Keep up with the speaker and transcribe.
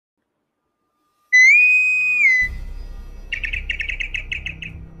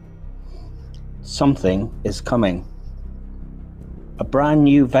Something is coming. A brand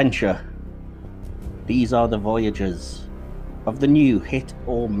new venture. These are the voyages of the new hit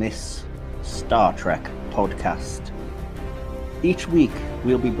or miss Star Trek podcast. Each week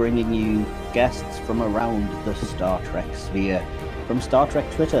we'll be bringing you guests from around the Star Trek sphere, from Star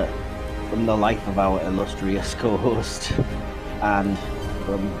Trek Twitter, from the life of our illustrious co-host, and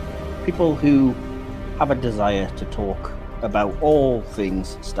from people who have a desire to talk about all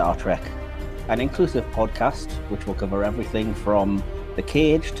things Star Trek. An inclusive podcast which will cover everything from The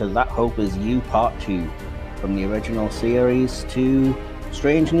Cage to That Hope Is You Part 2, from the original series to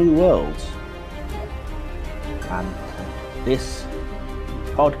Strange New Worlds. And this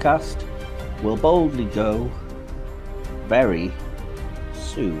podcast will boldly go very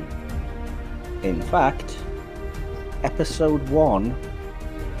soon. In fact, episode 1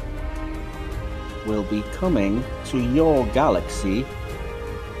 will be coming to your galaxy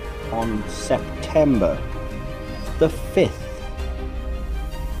on September the 5th.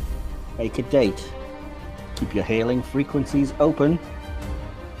 Make a date. Keep your hailing frequencies open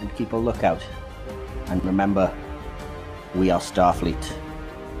and keep a lookout. And remember, we are Starfleet.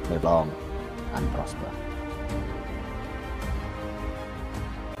 Live long and prosper.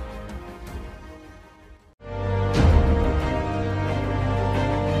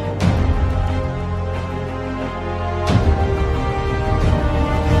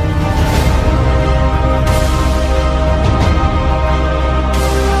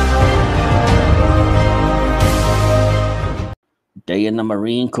 Day in the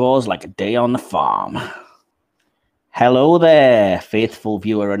Marine Corps is like a day on the farm. Hello there, faithful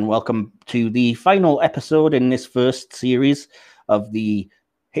viewer, and welcome to the final episode in this first series of the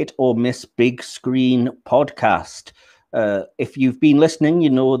Hit or Miss Big Screen podcast. If you've been listening, you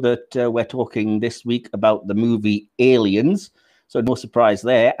know that we're talking this week about the movie Aliens, so no surprise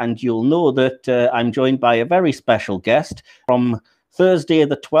there. And you'll know that I'm joined by a very special guest from Thursday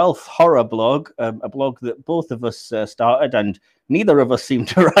the 12th Horror Blog, a blog that both of us started and neither of us seem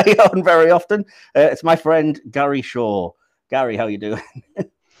to write on very often. It's my friend Gary Shaw. Gary, how you doing?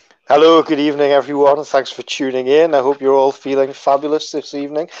 Hello, good evening, everyone. Thanks for tuning in. I hope you're all feeling fabulous this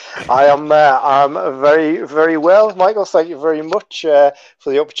evening. I'm very, very well. Michael, thank you very much for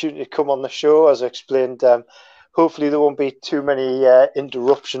the opportunity to come on the show. As I explained, hopefully there won't be too many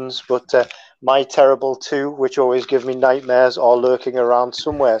interruptions, but my terrible 2, which always give me nightmares, are lurking around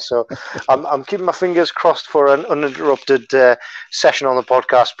somewhere. So I'm keeping my fingers crossed for an uninterrupted session on the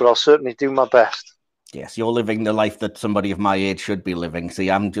podcast, but I'll certainly do my best. Yes, you're living the life that somebody of my age should be living. See,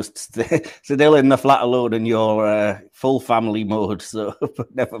 I'm just still in the flat alone in your full family mode, so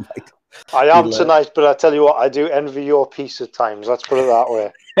but never mind. I am tonight, but I tell you what, I do envy your peace at times. Let's put it that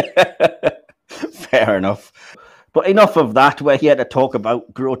way. Fair enough. But enough of that. We're here to talk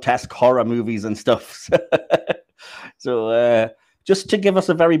about grotesque horror movies and stuff. So just to give us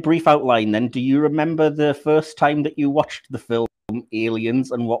a very brief outline then, do you remember the first time that you watched the film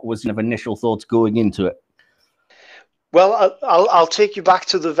Aliens and what was your initial thoughts going into it? Well, I'll take you back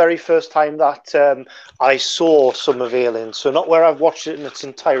to the very first time that I saw some of Aliens. So not where I've watched it in its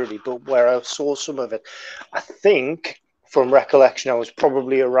entirety, but where I saw some of it. I think, from recollection, I was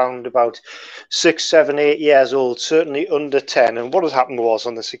probably around about 6, 7, 8 years old, certainly under 10. And what had happened was,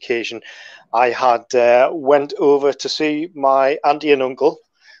 on this occasion, I had went over to see my auntie and uncle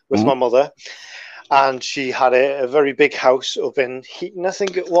with my mother. And she had a very big house up in Heaton, I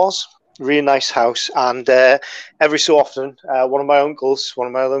think it was. Really nice house. And every so often, one of my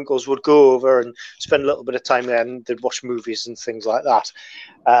other uncles would go over and spend a little bit of time there, and they'd watch movies and things like that.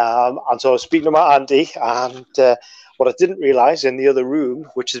 And so I was speaking to my auntie, and what I didn't realize in the other room,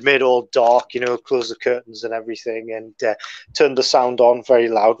 which is made all dark, close the curtains and everything, and turned the sound on very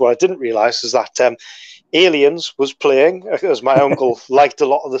loud. What I didn't realize is that Aliens was playing, because my uncle liked a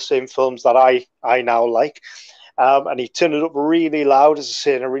lot of the same films that I now like. And he turned it up really loud, as I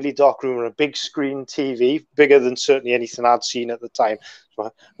say, in a really dark room on a big screen TV, bigger than certainly anything I'd seen at the time.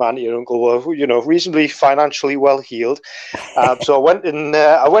 My auntie and uncle were, reasonably financially well heeled. So I went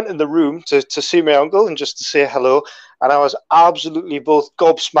in the room to see my uncle and just to say hello. And I was absolutely both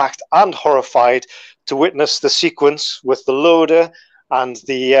gobsmacked and horrified to witness the sequence with the loader and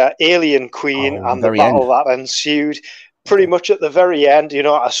the alien queen and the battle that ensued. Pretty much at the very end,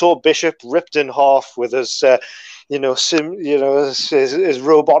 I saw Bishop ripped in half with his his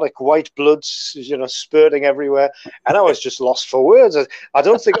robotic white blood, spurting everywhere, and I was just lost for words. I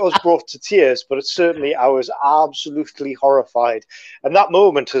don't think I was brought to tears, but certainly I was absolutely horrified, and that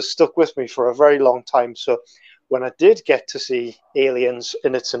moment has stuck with me for a very long time. So when I did get to see Aliens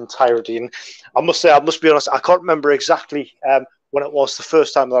in its entirety, and I must be honest, I can't remember exactly when it was the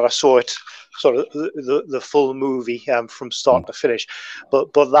first time that I saw it sort of the full movie from start to finish.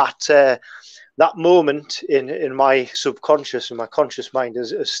 But that moment in my subconscious and my conscious mind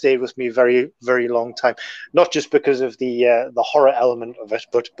has stayed with me a very, very long time. Not just because of the horror element of it,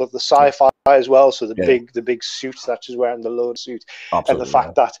 but the sci-fi as well. So the big suit that she's wearing, the load suit, and the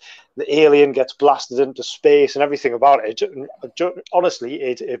fact that the alien gets blasted into space and everything about it. Honestly,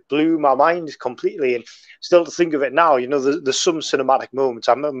 it blew my mind completely. And still to think of it now, there's some cinematic moments.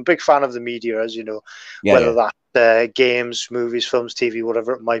 I'm a big fan of the media, as you know, whether that games, movies, films, TV,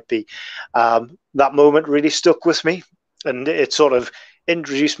 whatever it might be. That moment really stuck with me, and it sort of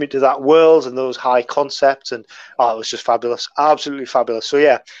introduced me to that world and those high concepts, and it was just fabulous, absolutely fabulous. So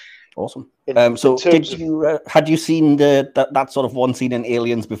yeah, awesome. So had you seen that sort of one scene in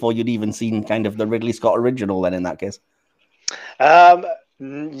Aliens before you'd even seen kind of the Ridley Scott original? Then in that case,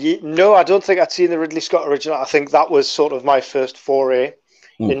 no, I don't think I'd seen the Ridley Scott original. I think that was sort of my first foray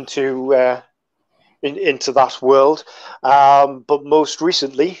into that world. But most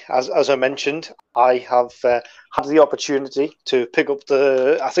recently, as I mentioned, I have had the opportunity to pick up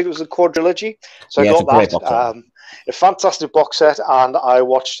I think it was the quadrilogy. So I got that. A fantastic box set, and I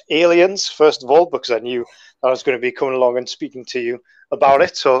watched Aliens first of all because I knew that I was going to be coming along and speaking to you about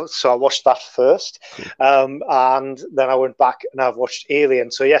it. So I watched that first, and then I went back and I've watched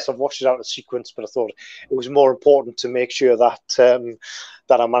Alien. So yes, I've watched it out of sequence, but I thought it was more important to make sure that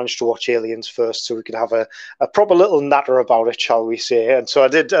that I managed to watch Aliens first, so we could have a proper little natter about it, shall we say? And so I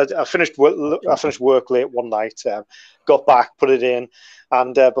did. I finished work late one night, got back, put it in.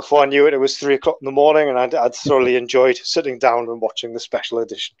 And before I knew it, it was 3 o'clock in the morning, and I'd thoroughly enjoyed sitting down and watching the special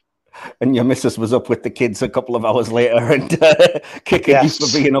edition. And your missus was up with the kids a couple of hours later and kicking you for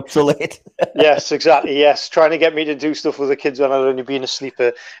being up so late. Yes, exactly. Yes, trying to get me to do stuff with the kids when I'd only been asleep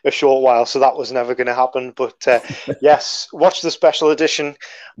a short while, so that was never going to happen. But yes, watch the special edition.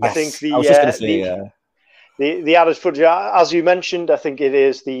 Yes. I think the added footage, as you mentioned, I think it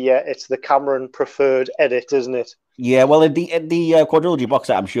is it's the Cameron preferred edit, isn't it? Yeah, well, in the quadrilogy box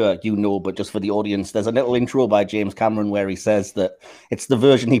set, I'm sure you know, but just for the audience, there's a little intro by James Cameron where he says that it's the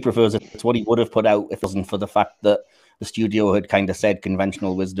version he prefers. It's what he would have put out if it wasn't for the fact that the studio had kind of said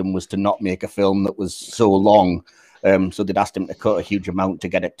conventional wisdom was to not make a film that was so long. So they'd asked him to cut a huge amount to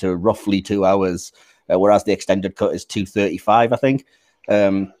get it to roughly 2 hours, whereas the extended cut is 2:35, I think.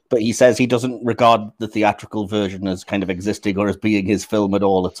 But he says he doesn't regard the theatrical version as kind of existing or as being his film at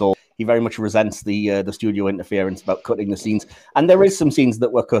all. It's all he very much resents the studio interference about cutting the scenes. And there is some scenes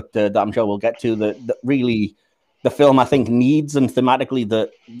that were cut that I'm sure we'll get to that really the film I think needs, and thematically that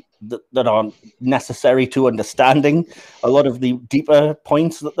aren't necessary to understanding a lot of the deeper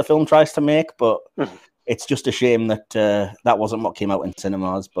points that the film tries to make. But it's just a shame that that wasn't what came out in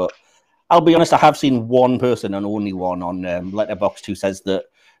cinemas. But I'll be honest, I have seen one person and only one on Letterboxd who says that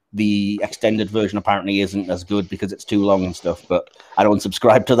the extended version apparently isn't as good because it's too long and stuff, but I don't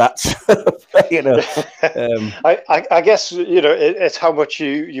subscribe to that. I guess, it's how much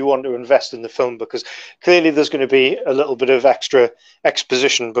you want to invest in the film, because clearly there's going to be a little bit of extra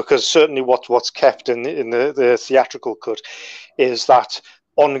exposition, because certainly what's kept in the theatrical cut is that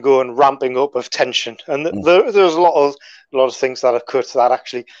ongoing ramping up of tension. And there's a lot of things that are cut that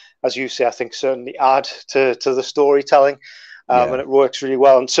actually, as you say, I think certainly add to the storytelling. And it works really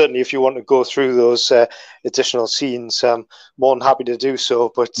well. And certainly if you want to go through those additional scenes, more than happy to do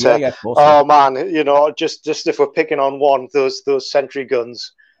so. But man, just if we're picking on one, those sentry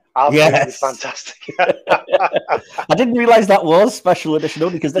guns, absolutely fantastic. I didn't realize that was special edition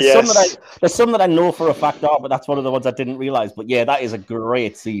only, because there's some that I know for a fact are, but that's one of the ones I didn't realize. But yeah, that is a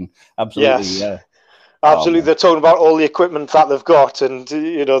great scene. Absolutely. Yes. Absolutely, they're talking about all the equipment that they've got, and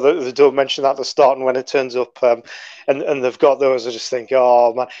they don't mention that at the start. And when it turns up, and they've got those, I just think,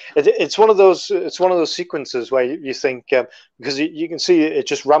 oh man, it's one of those sequences where you think, because you can see it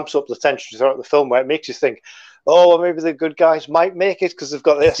just ramps up the tension throughout the film, where it makes you think, oh, well, maybe the good guys might make it because they've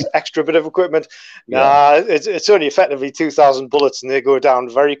got this extra bit of equipment. It's only effectively 2,000 bullets, and they go down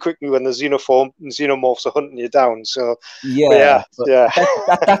very quickly when the xenomorphs are hunting you down. So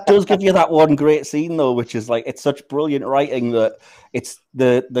that does give you that one great scene though, which is like, it's such brilliant writing that it's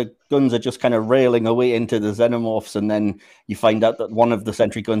the guns are just kind of railing away into the xenomorphs, and then you find out that one of the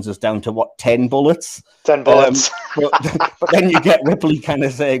sentry guns is down to 10 bullets. 10 bullets. But then you get Ripley kind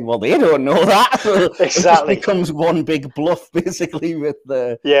of saying, well, they don't know that. So exactly. It just becomes one big bluff, basically, with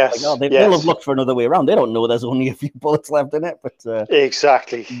the... Yes. They'll have looked for another way around. They don't know there's only a few bullets left in it. But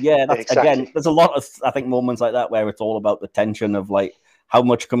exactly. Yeah, again, there's a lot of, I think, moments like that where it's all about the tension of, like, how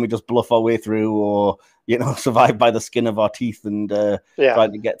much can we just bluff our way through, or survive by the skin of our teeth and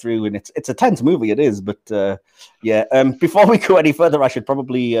trying to get through. And it's a tense movie, it is. But before we go any further, I should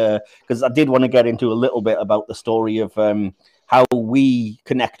probably, because I did want to get into a little bit about the story of how we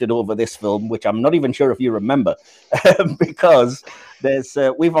connected over this film, which I'm not even sure if you remember, because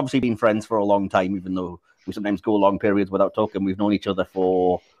we've obviously been friends for a long time, even though we sometimes go long periods without talking. We've known each other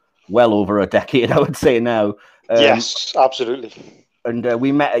for well over a decade, I would say now. Yes, absolutely. And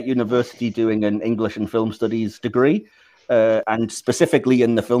we met at university doing an English and film studies degree, and specifically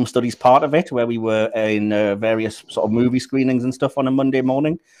in the film studies part of it, where we were in various sort of movie screenings and stuff on a Monday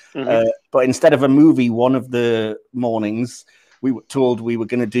morning. But instead of a movie, one of the mornings, we were told we were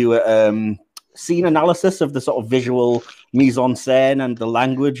going to do a scene analysis of the sort of visual mise en scène and the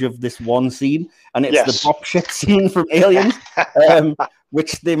language of this one scene. And it's the bop shit scene from Aliens,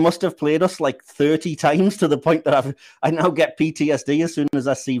 which they must have played us like 30 times to the point that I now get PTSD as soon as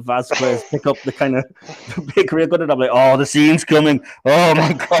I see Vasquez pick up the kind of big ray gun, and I'm like, oh, the scene's coming. Oh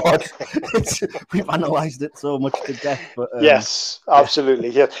my God. We've analysed it so much to death. But, yes, absolutely.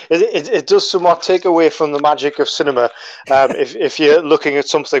 Yeah, it does somewhat take away from the magic of cinema if you're looking at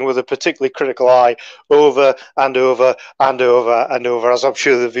something with a particularly critical eye over and over and over and over, as I'm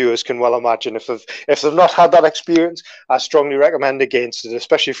sure the viewers can well imagine. If they've not had that experience, I strongly recommend against it,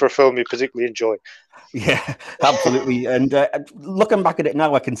 especially for a film you particularly enjoy. Yeah, absolutely. And looking back at it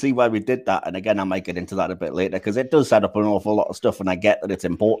now, I can see why we did that. And again, I might get into that a bit later, because it does set up an awful lot of stuff, and I get that it's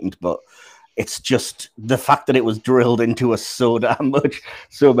important, but it's just the fact that it was drilled into us so damn much,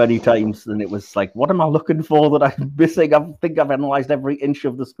 so many times, and it was like, what am I looking for that I'm missing? I think I've analysed every inch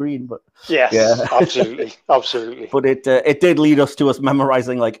of the screen, but yes, absolutely. But it did lead us to us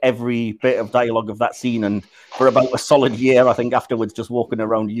memorising like every bit of dialogue of that scene, and for about a solid year, I think afterwards, just walking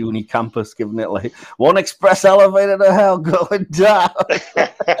around uni campus, giving it like one express elevator to hell going down,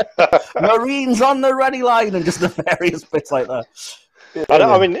 Marines on the ready line, and just the various bits like that.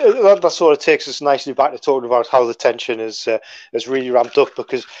 I mean, that sort of takes us nicely back to talking about how the tension is really ramped up,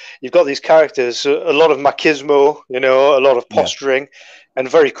 because you've got these characters, a lot of machismo, a lot of posturing,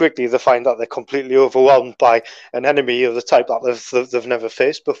 and very quickly they find that they're completely overwhelmed by an enemy of the type that they've never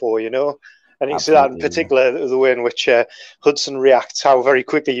faced before, And you see that in particular, the way in which Hudson reacts, how very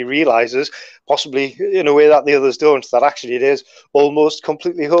quickly he realizes, possibly in a way that the others don't, that actually it is almost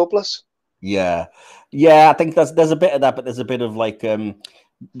completely hopeless. Yeah, I think there's a bit of that, but there's a bit of like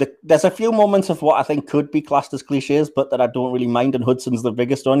there's a few moments of what I think could be classed as cliches, but that I don't really mind, and Hudson's the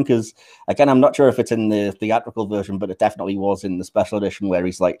biggest one, because again, I'm not sure if it's in the theatrical version, but it definitely was in the special edition, where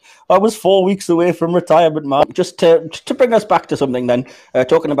he's like, I was 4 weeks away from retirement, man. Just to bring us back to something then,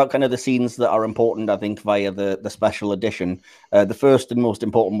 talking about kind of the scenes that are important, I think, via the special edition. The first and most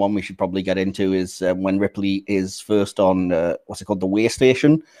important one we should probably get into is when Ripley is first on, what's it called, the way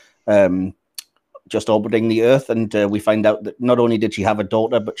station, just orbiting the Earth, and we find out that not only did she have a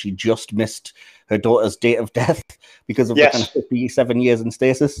daughter, but she just missed her daughter's date of death because of the kind of 57 years in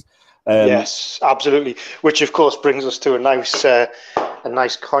stasis. Yes, absolutely. Which, of course, brings us to a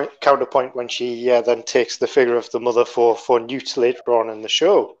nice counterpoint when she then takes the figure of the mother for Newt later on in the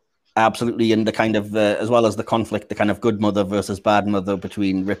show. Absolutely, and the kind of as well as the conflict, the kind of good mother versus bad mother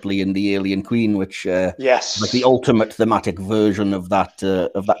between Ripley and the alien queen, which like the ultimate thematic version of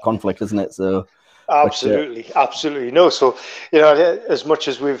that conflict, isn't it? So absolutely no. So as much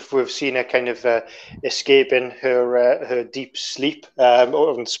as we've seen her kind of escaping her deep sleep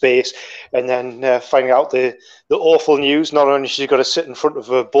over in space, and then finding out the awful news. Not only she's got to sit in front of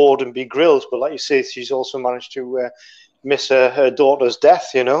a board and be grilled, but like you say, she's also managed to miss her daughter's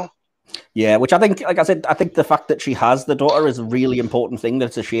death. Yeah, which I think, like I said, I think the fact that she has the daughter is a really important thing. That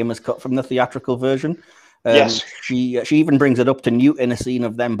it's a shame is cut from the theatrical version. Yes, she even brings it up to Newt in a scene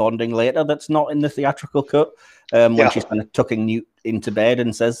of them bonding later. That's not in the theatrical cut. When she's kind of tucking Newt into bed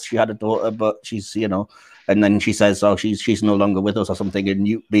and says she had a daughter, but she's and then she says, "Oh, she's no longer with us" or something. And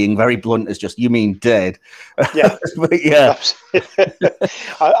Newt, being very blunt, is just, "You mean dead?" Yeah, but yeah.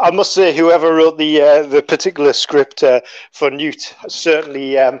 I must say, whoever wrote the particular script for Newt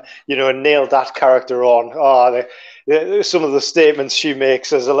certainly nailed that character on. Some of the statements she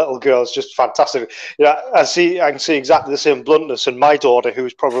makes as a little girl is just fantastic. I can see exactly the same bluntness in my daughter,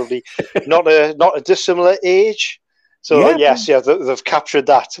 who's probably not a dissimilar age. So they've captured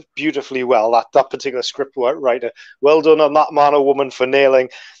that beautifully well. That particular script writer, well done on that man or woman for nailing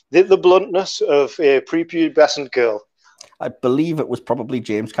the bluntness of a prepubescent girl. I believe it was probably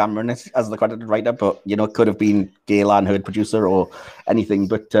James Cameron as the credited writer, but it could have been Galen, Hurd producer, or anything.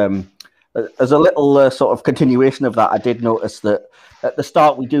 But as a little sort of continuation of that, I did notice that at the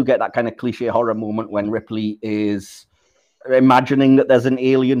start we do get that kind of cliche horror moment when Ripley is imagining that there's an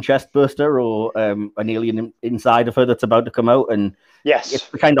alien chest burster or an alien inside of her that's about to come out, and it's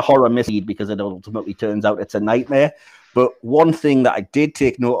the kind of horror mislead because it ultimately turns out it's a nightmare. But one thing that I did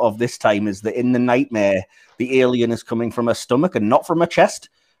take note of this time is that in the nightmare, the alien is coming from her stomach and not from her chest,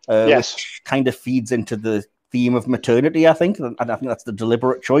 which kind of feeds into the theme of maternity, I think. And I think that's the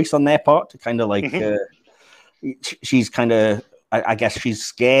deliberate choice on their part to kind of like, she's kind of, I guess she's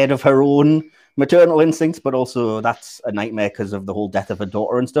scared of her own maternal instincts, but also that's a nightmare because of the whole death of her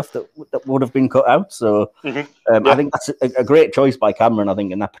daughter and stuff that would have been cut out. So I think that's a great choice by Cameron, I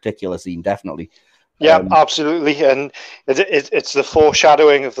think, in that particular scene, definitely. Yeah, absolutely, and it's the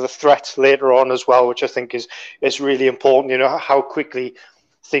foreshadowing of the threat later on as well, which I think is really important. You know how quickly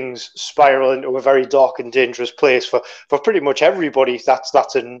things spiral into a very dark and dangerous place for pretty much everybody.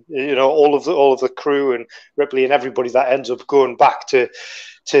 That's in all of the crew and Ripley and everybody that ends up going back to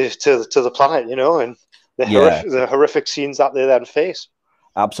the planet. And the horrific scenes that they then face.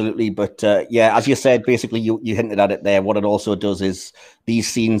 Absolutely. But as you said, basically you hinted at it there. What it also does is these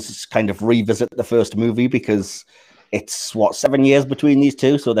scenes kind of revisit the first movie because it's 7 years between these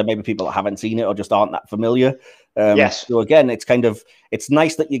two. So there may be people that haven't seen it or just aren't that familiar. So again, it's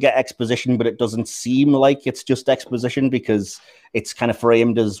nice that you get exposition, but it doesn't seem like it's just exposition because it's kind of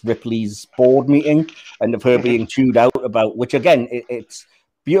framed as Ripley's board meeting and of her being chewed out about, which again, it's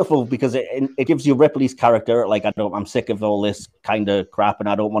beautiful because it gives you Ripley's character, like, I'm sick of all this kind of crap and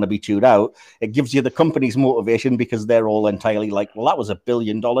I don't want to be chewed out. It gives you the company's motivation because they're all entirely like, well, that was $1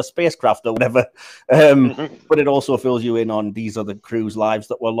 billion spacecraft or whatever. But it also fills you in on these other crew's lives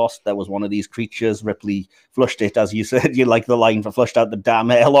that were lost. There was one of these creatures. Ripley flushed it, as you said. You like the line for flushed out the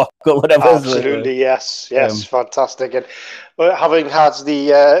damn airlock or whatever. Absolutely, yes, fantastic. And having had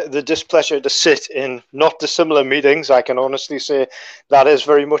the displeasure to sit in not dissimilar meetings, I can honestly say that is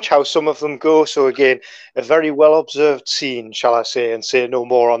very much how some of them go. So again, a very well observed scene, shall I say, and say no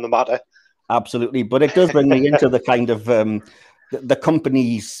more on the matter. Absolutely, but it does bring me into the kind of the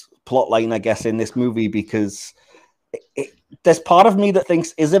company's plotline, I guess, in this movie, because there's part of me that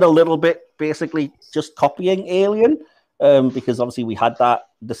thinks, is it a little bit basically just copying Alien? Because obviously we had that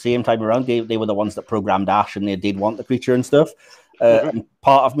the same time around. They were the ones that programmed Ash and they did want the creature and stuff. And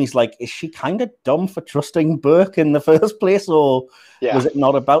part of me is like, is she kind of dumb for trusting Burke in the first place, or was it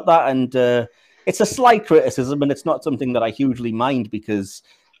not about that? And it's a slight criticism, and it's not something that I hugely mind because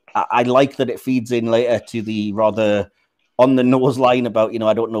I like that it feeds in later to the rather on the nose line about,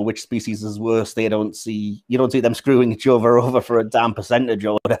 I don't know which species is worse. You don't see them screwing each other over for a damn percentage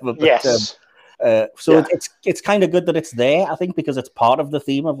or whatever. But, it's kind of good that it's there, I think, because it's part of the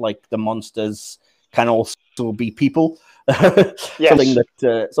theme of like the monsters can also be people. Something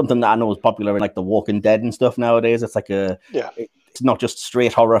that I know is popular in like The Walking Dead and stuff nowadays. It's like it's not just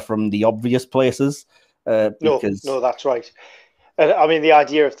straight horror from the obvious places. No, that's right. And I mean, the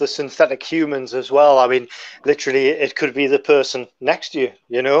idea of the synthetic humans as well. I mean, literally, it could be the person next to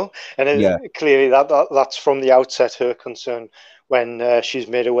you, and clearly that's from the outset her concern when she's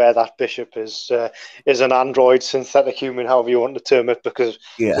made aware that Bishop is an android, synthetic human, however you want to term it, because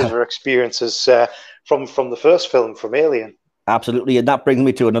of her experiences from the first film, from Alien. Absolutely, and that brings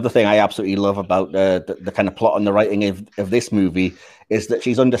me to another thing I absolutely love about the kind of plot and the writing of this movie is that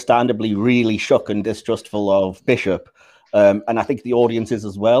she's understandably really shook and distrustful of Bishop. And I think the audience is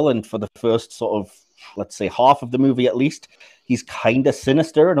as well. And for the first sort of, let's say, half of the movie at least, he's kind of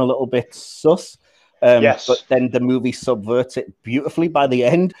sinister and a little bit sus. But then the movie subverts it beautifully by the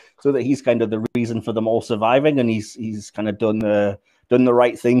end, so that he's kind of the reason for them all surviving, and he's kind of done the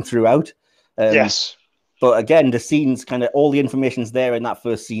right thing throughout. But again, the scenes kind of all the information's there in that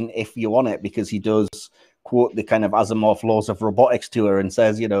first scene if you want it, because he does quote the kind of Asimov laws of robotics to her and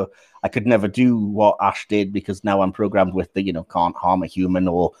says, I could never do what Ash did because now I'm programmed with the, can't harm a human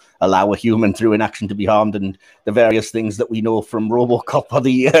or allow a human through inaction to be harmed, and the various things that we know from RoboCop are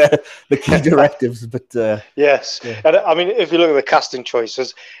the key directives. But and I mean, if you look at the casting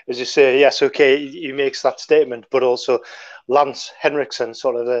choices, as you say, yes, okay, he makes that statement, but also Lance Henriksen,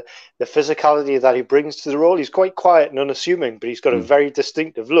 sort of the physicality that he brings to the role. He's quite quiet and unassuming, but he's got a very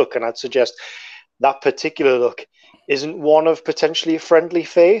distinctive look, and I'd suggest that particular look isn't one of potentially a friendly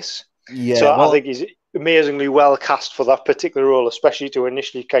face. I think he's amazingly well cast for that particular role, especially to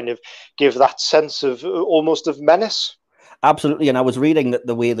initially kind of give that sense of almost of menace. Absolutely. And I was reading that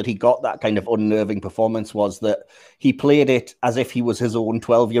the way that he got that kind of unnerving performance was that he played it as if he was his own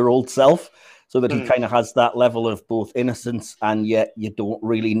 12-year-old self, so that he kind of has that level of both innocence and yet you don't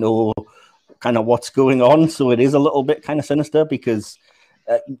really know kind of what's going on. So it is a little bit kind of sinister because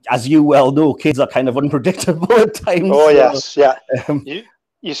as you well know, kids are kind of unpredictable at times. Oh, yes, yeah.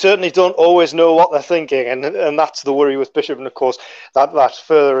 you certainly don't always know what they're thinking, and that's the worry with Bishop. And of course, that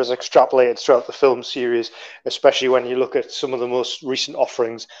further is extrapolated throughout the film series, especially when you look at some of the most recent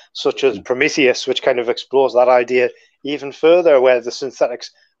offerings, such as Prometheus, which kind of explores that idea even further, where the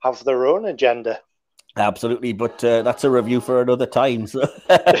synthetics have their own agenda. Absolutely, but that's a review for another time. So.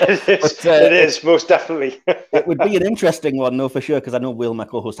 It is most definitely. It would be an interesting one, though, for sure, because I know Will, my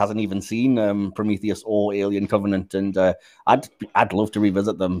co-host, hasn't even seen Prometheus or Alien Covenant, and I'd love to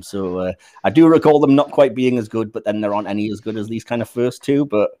revisit them. So I do recall them not quite being as good, but then there aren't any as good as these kind of first two.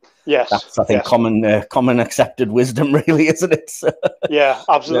 But yes, that's, I think, common accepted wisdom, really, isn't it? So, yeah,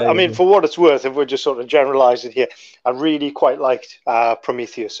 absolutely. I mean, for what it's worth, if we're just sort of generalizing here, I really quite liked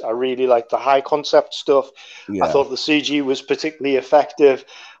Prometheus. I really liked the high concept stuff. Yeah. I thought the CG was particularly effective.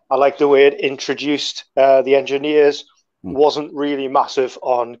 I liked the way it introduced the engineers. Wasn't really massive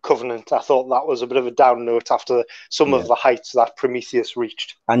on Covenant. I thought that was a bit of a down note after some of the heights that Prometheus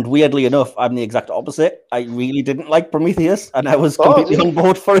reached. And weirdly enough, I'm the exact opposite. I really didn't like Prometheus, and I was completely on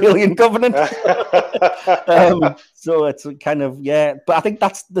board for Alien Covenant. So it's kind of, yeah. But I think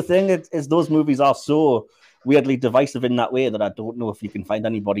that's the thing, is those movies are so weirdly divisive in that way that I don't know if you can find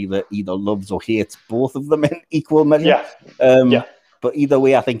anybody that either loves or hates both of them in equal measure. But either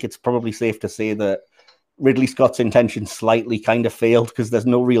way, I think it's probably safe to say that Ridley Scott's intention slightly kind of failed, because there's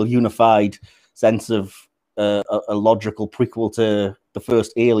no real unified sense of a logical prequel to the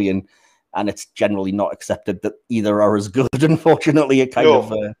first Alien, and it's generally not accepted that either are as good. Unfortunately, it kind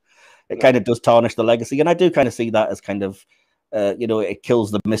of does tarnish the legacy, and I do kind of see that as kind of it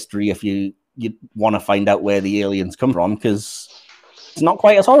kills the mystery if you want to find out where the aliens come from, because it's not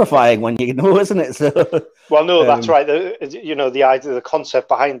quite as horrifying when you know, isn't it? So, well, no, that's right. The idea, the concept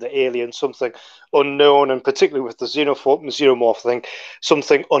behind the alien, something unknown, and particularly with the xenomorph thing,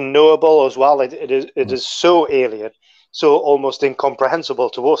 something unknowable as well. It is so alien, so almost incomprehensible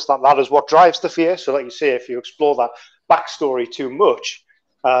to us that is what drives the fear. So, like you say, if you explore that backstory too much,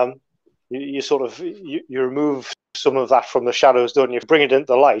 you remove some of that from the shadows, don't you? Bring it into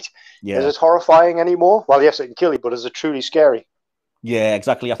the light. Yeah. Is it horrifying anymore? Well, yes, it can kill you, but is it truly scary? Yeah,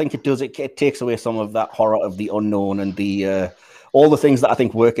 exactly. I think it does. It takes away some of that horror of the unknown and the all the things that I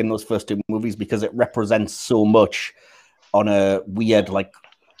think work in those first two movies, because it represents so much on a weird, like,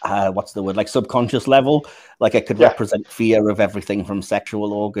 what's the word, like subconscious level. Like, it could represent fear of everything from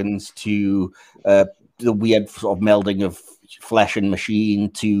sexual organs to the weird sort of melding of flesh and machine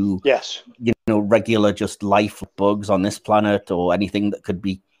to regular just life, bugs on this planet, or anything that could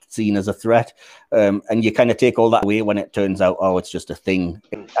be seen as a threat, and you kind of take all that away when it turns out, oh, it's just a thing.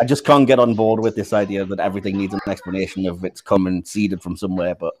 I just can't get on board with this idea that everything needs an explanation of it's come and seeded from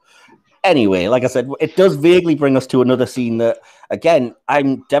somewhere. But anyway, like I said, it does vaguely bring us to another scene that, again,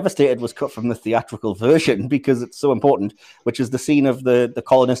 I'm devastated was cut from the theatrical version, because it's so important, which is the scene of the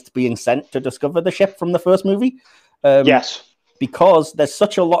colonists being sent to discover the ship from the first movie. Yes. Because there's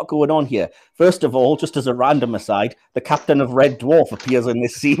such a lot going on here. First of all, just as a random aside, the captain of Red Dwarf appears in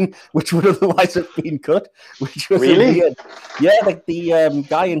this scene, which would otherwise have been cut, which was weird. Yeah, like the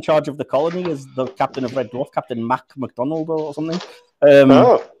guy in charge of the colony is the captain of Red Dwarf, Captain Mac McDonald or something.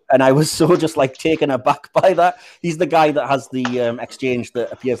 And I was so just like taken aback by that. He's the guy that has the exchange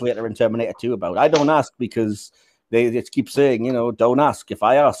that appears later in Terminator 2 about, I don't ask because they just keep saying, don't ask if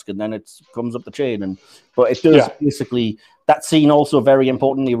I ask, and then it comes up the chain. But it does basically, that scene also very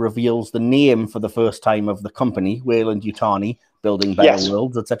importantly reveals the name for the first time of the company, Weyland-Yutani, building better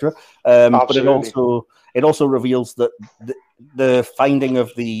worlds, etc. But it also reveals that the finding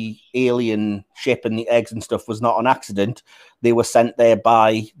of the alien ship and the eggs and stuff was not an accident. They were sent there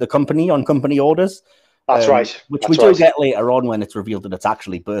by the company on company orders. That's right. Which we do get later on when it's revealed that it's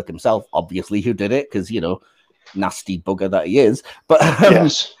actually Burke himself, obviously, who did it, because, nasty bugger that he is. But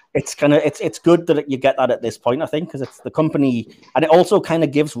it's kind of it's good that you get that at this point, I think, because it's the company, and it also kind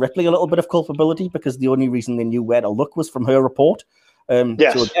of gives Ripley a little bit of culpability, because the only reason they knew where to look was from her report. So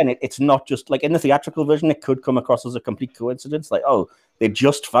again, it's not just like in the theatrical version, it could come across as a complete coincidence, like, oh, they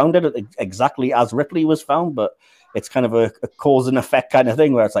just found it exactly as Ripley was found, but it's kind of a cause and effect kind of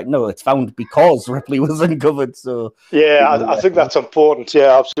thing, where it's like, no, it's found because Ripley was uncovered. So I think that's important.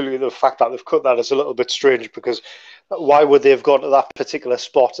 Yeah, absolutely. The fact that they've cut that is a little bit strange, because why would they have gone to that particular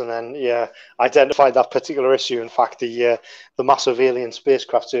spot and then identified that particular issue? In fact, the massive alien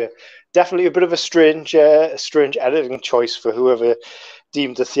spacecraft. So definitely a bit of a strange editing choice for whoever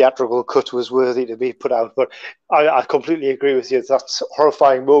deemed the theatrical cut was worthy to be put out. But I completely agree with you. That's a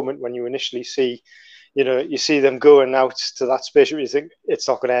horrifying moment when you initially see, you see them going out to that spaceship. You think it's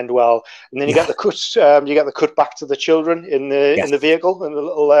not going to end well, and then you get the cut. You get the cut back to the children in the vehicle, in the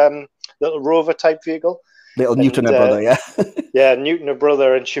little rover type vehicle. Little And Newton, her brother, yeah. yeah, Newton, her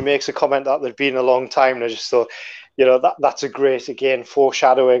brother, and she makes a comment that they've been a long time. And I just thought, that's a great, again,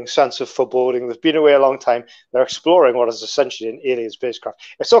 foreshadowing, sense of foreboding. They've been away a long time. They're exploring what is essentially an alien spacecraft.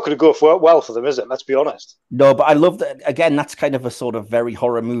 It's not going to go well for them, is it? Let's be honest. No, but I love that. Again, that's kind of a sort of very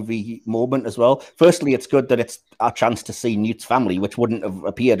horror movie moment as well. Firstly, it's good that it's our chance to see Newt's family, which wouldn't have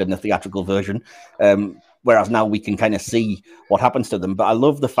appeared in the theatrical version. Whereas now we can kind of see what happens to them. But I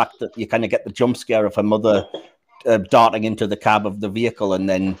love the fact that you kind of get the jump scare of her mother darting into the cab of the vehicle and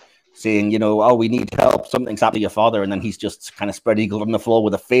then saying, oh, we need help, something's happened to your father, and then he's just kind of spread eagled on the floor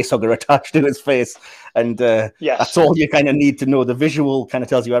with a face hugger attached to his face. And yes, that's all you kind of need to know. The visual kind of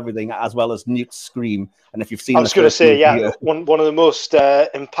tells you everything, as well as Newt's scream. And if you've seen, I was going to say, one of the most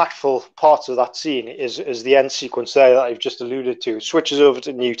impactful parts of that scene is the end sequence there that I've just alluded to. Switches over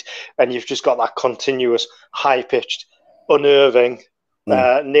to Newt, and you've just got that continuous, high-pitched, unnerving,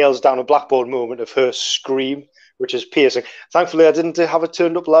 nails down a blackboard moment of her scream, which is piercing. Thankfully, I didn't have it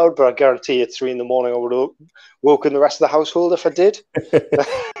turned up loud, but I guarantee at 3 a.m. I would have woken the rest of the household if I did.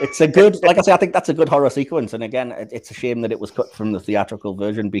 It's a good, like I say, I think that's a good horror sequence. And again, it's a shame that it was cut from the theatrical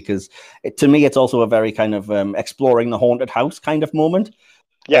version because to me, it's also a very kind of exploring the haunted house kind of moment.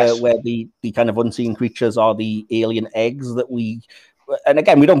 Yes. Where the kind of unseen creatures are the alien eggs that and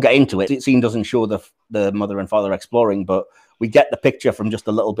again, we don't get into it. The scene doesn't show the mother and father exploring, but we get the picture from just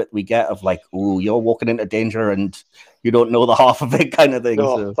a little bit we get of like, oh, you're walking into danger and you don't know the half of it kind of thing.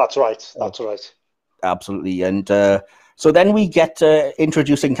 No, so, that's right. That's right. Absolutely. And so then we get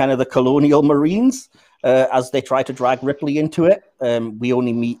introducing kind of the colonial Marines as they try to drag Ripley into it. We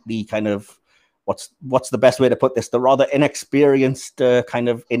only meet the kind of, what's the best way to put this? The rather inexperienced kind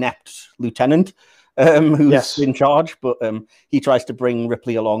of inept lieutenant who's in charge, but he tries to bring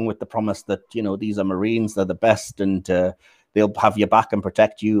Ripley along with the promise that, these are Marines, they're the best, and they'll have your back and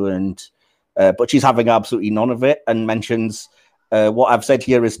protect you. And but she's having absolutely none of it and mentions what I've said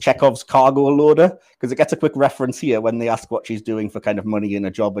here is Chekhov's cargo loader, because it gets a quick reference here when they ask what she's doing for kind of money in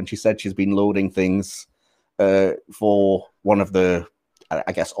a job, and she said she's been loading things for one of the,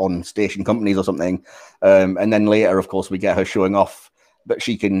 I guess, on-station companies or something. And then later, of course, we get her showing off that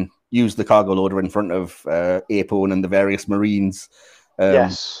she can use the cargo loader in front of Apone and the various Marines.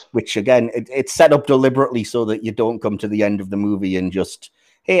 Which, again, it's set up deliberately so that you don't come to the end of the movie and just,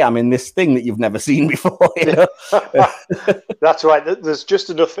 hey, I'm in this thing that you've never seen before. That's right. There's just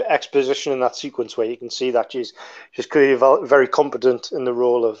enough exposition in that sequence where you can see that she's clearly very competent in the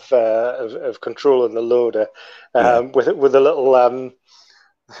role of controlling the loader. With a little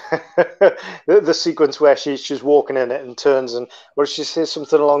the sequence where she's walking in it and turns and she says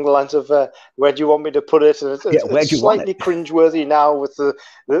something along the lines of where do you want me to put it? And it's slightly cringeworthy now with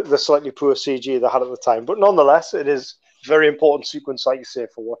the slightly poor CG they had at the time, but nonetheless it is a very important sequence, like you say,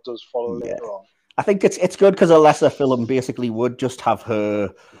 for what does follow later on. I think it's good because a lesser film basically would just have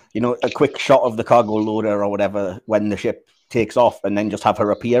her, a quick shot of the cargo loader or whatever when the ship takes off, and then just have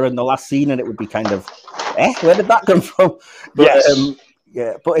her appear in the last scene, and it would be kind of, where did that come from? But,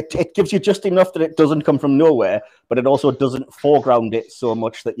 but it gives you just enough that it doesn't come from nowhere, but it also doesn't foreground it so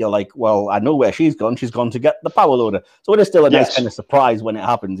much that you're like, well, I know where she's gone. She's gone to get the power loader. So it is still a nice kind of surprise when it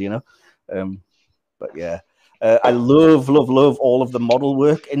happens, But yeah. I love all of the model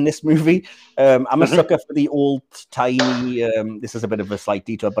work in this movie. I'm a sucker for the old-timey, this is a bit of a slight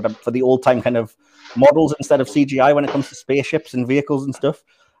detour, but for the old-time kind of models instead of CGI when it comes to spaceships and vehicles and stuff.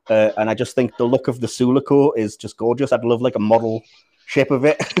 And I just think the look of the Sulaco is just gorgeous. I'd love like a model ship of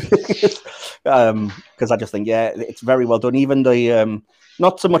it. Because I just think, it's very well done. Even the,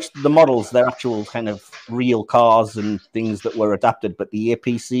 not so much the models, they're actual kind of real cars and things that were adapted, but the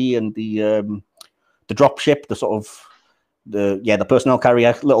APC and the drop ship, the sort of the personnel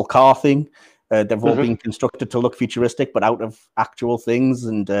carrier little car thing, they've all been constructed to look futuristic but out of actual things,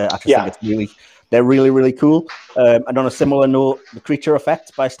 and I just think they're really, really cool. And on a similar note, the creature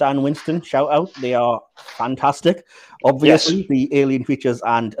effects by Stan Winston, shout out, they are fantastic. Obviously, the alien creatures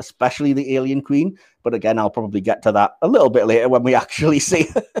and especially the alien queen, but again, I'll probably get to that a little bit later when we actually see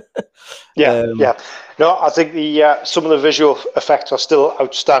No, I think some of the visual effects are still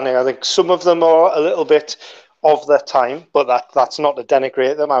outstanding. I think some of them are a little bit of their time, but that's not to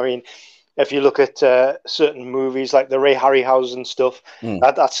denigrate them. I mean, if you look at certain movies like the Ray Harryhausen stuff,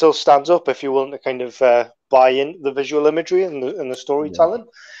 that still stands up if you're willing to kind of buy in the visual imagery and the storytelling.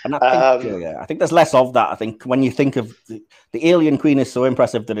 And I think there's less of that. I think when you think of the Alien Queen is so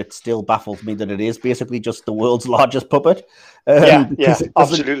impressive that it still baffles me that it is basically just the world's largest puppet.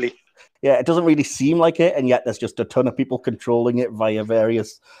 Absolutely. Yeah, it doesn't really seem like it, and yet there's just a ton of people controlling it via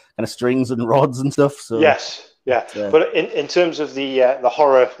various kind of strings and rods and stuff. So Yeah, but in terms of the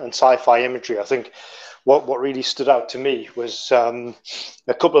horror and sci-fi imagery, I think what really stood out to me was a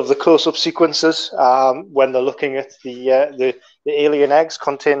couple of the close-up sequences when they're looking at the alien eggs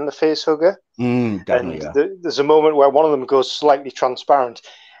containing the facehugger. Definitely, and there's a moment where one of them goes slightly transparent,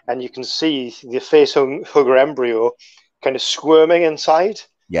 and you can see the facehugger embryo kind of squirming inside.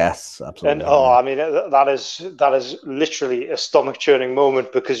 Yes, absolutely. And I mean, that is literally a stomach churning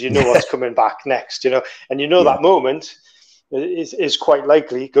moment, because you know what's coming back next, and that moment is quite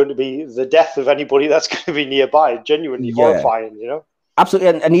likely going to be the death of anybody that's going to be nearby. Genuinely horrifying,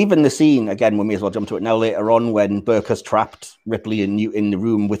 Absolutely, and even the scene again. We may as well jump to it now. Later on, when Burke has trapped Ripley and Newt in the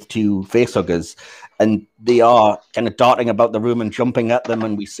room with two facehuggers, and they are kind of darting about the room and jumping at them,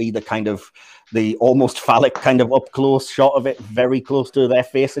 and we see the almost phallic kind of up close shot of it, very close to their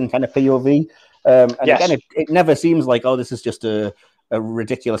face in kind of POV. Again, it never seems like, oh, this is just a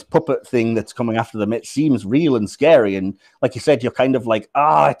ridiculous puppet thing that's coming after them. It seems real and scary, and like you said, you're kind of like,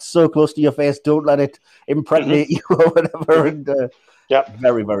 it's so close to your face, don't let it impregnate you or whatever. And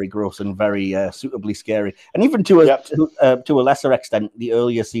very, very gross and very suitably scary. And even to a lesser extent, the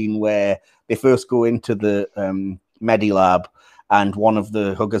earlier scene where they first go into the Medilab and one of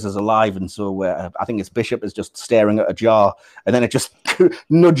the huggers is alive, and so I think it's Bishop is just staring at a jar, and then it just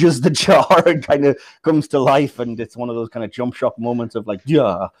nudges the jar and kind of comes to life, and it's one of those kind of jump shock moments of like,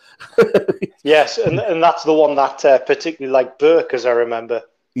 yeah. Yes, and that's the one that particularly like Burke, as I remember.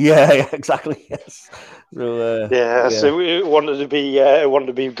 Yeah, exactly. Yes. So so it wanted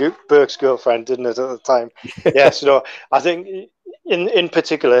to be Burke's girlfriend, didn't it, at the time? Yes, I think in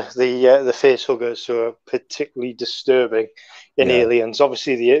particular the face huggers who are particularly disturbing in Aliens.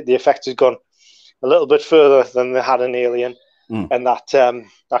 Obviously, the effect has gone a little bit further than they had in Alien, and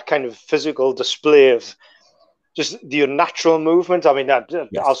that kind of physical display of just the unnatural movement. I mean,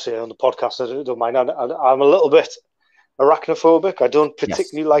 I'll say on the podcast, I don't mind. I'm a little bit arachnophobic. I don't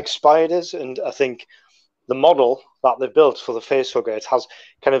particularly like spiders, and I think the model that they built for the facehugger, it has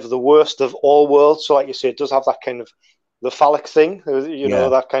kind of the worst of all worlds. So, like you say, it does have that kind of the phallic thing,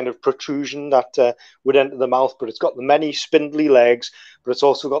 that kind of protrusion that would enter the mouth, but it's got the many spindly legs, but it's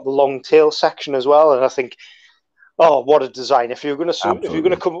also got the long tail section as well. And I think, what a design! If you're going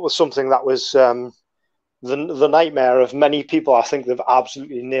to come up with something that was the nightmare of many people, I think they've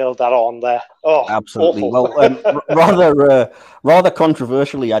absolutely nailed that on there. Absolutely. Awful. Well, rather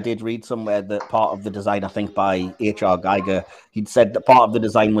controversially, I did read somewhere that part of the design, I think by H.R. Geiger, he'd said that part of the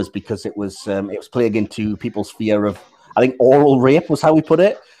design was because it was playing into people's fear of, I think, oral rape was how he put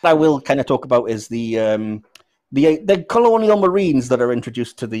it. What I will kind of talk about is the colonial marines that are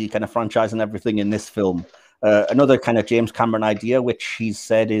introduced to the kind of franchise and everything in this film. Another kind of James Cameron idea, which he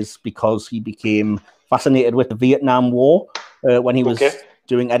said is because he became fascinated with the Vietnam War when he was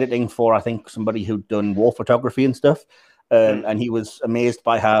doing editing for, I think, somebody who'd done war photography and stuff. And he was amazed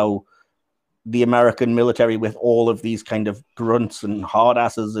by how the American military, with all of these kind of grunts and hard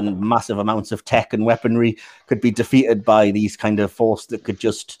asses and massive amounts of tech and weaponry, could be defeated by these kind of force that could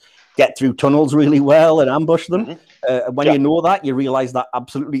just get through tunnels really well and ambush them. When you know that, you realize that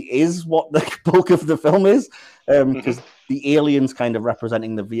absolutely is what the bulk of the film is, because the aliens kind of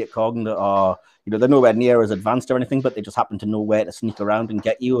representing the Viet Cong that are, they're nowhere near as advanced or anything, but they just happen to know where to sneak around and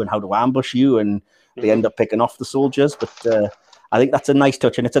get you and how to ambush you, and they end up picking off the soldiers. But I think that's a nice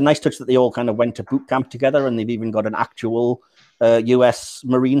touch, and it's a nice touch that they all kind of went to boot camp together, and they've even got an actual US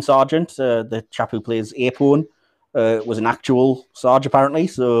Marine sergeant. The chap who plays Apone was an actual sarge, apparently.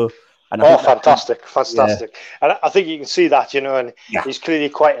 So. Fantastic. And I think you can see that, and he's clearly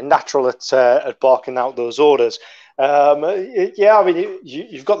quite a natural at barking out those orders. I mean,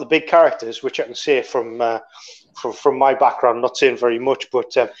 you've got the big characters, which I can say from my background, not saying very much,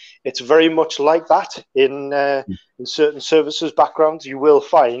 but it's very much like that in certain services backgrounds. You will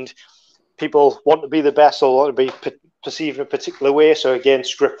find people want to be the best or want to be perceived in a particular way. So again,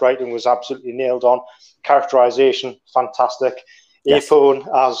 script writing was absolutely nailed on. Characterization, fantastic. Apone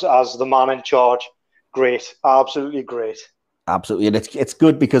as the man in charge, great, absolutely great. Absolutely, and it's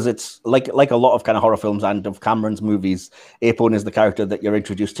good because it's like a lot of kind of horror films and of Cameron's movies. Apone is the character that you're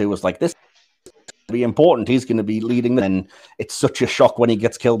introduced to. Was like, this to be important. He's going to be leading them, and it's such a shock when he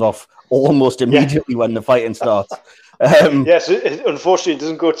gets killed off almost immediately when the fighting starts. Yes, unfortunately, it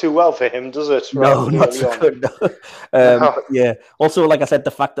doesn't go too well for him, does it? No, not so good. No. Yeah. Also, like I said,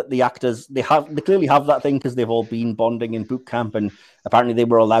 the fact that the actors they clearly have that thing because they've all been bonding in boot camp, and apparently they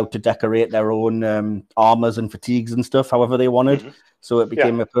were allowed to decorate their own armors and fatigues and stuff however they wanted. So it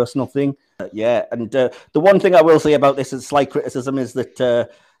became a personal thing. And the one thing I will say about this is slight criticism is that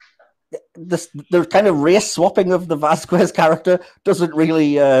the kind of race swapping of the Vasquez character doesn't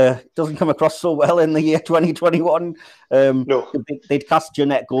really doesn't come across so well in the year 2021. No. They'd cast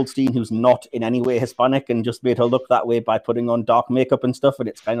Jeanette Goldstein, who's not in any way Hispanic, and just made her look that way by putting on dark makeup and stuff. And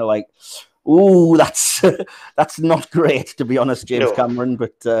it's kind of like, ooh, that's not great, to be honest, James Cameron.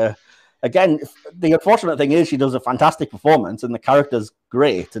 But again, the unfortunate thing is she does a fantastic performance, and the character's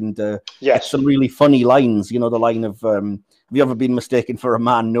great, and it's some really funny lines. You know, the line of "Have you ever been mistaken for a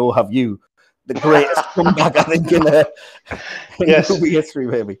man? No, have you?" The greatest comeback, I think, in movie history,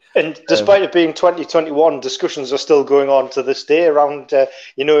 maybe. And despite it being 2021, discussions are still going on to this day around, gender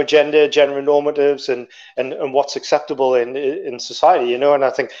normatives and what's acceptable in society, And I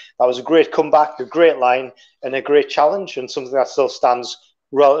think that was a great comeback, a great line, and a great challenge, and something that still stands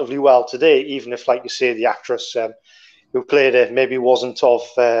relatively well today, even if, like you say, the actress who played it maybe wasn't of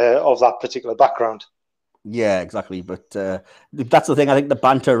that particular background. Yeah, exactly. But that's the thing. I think the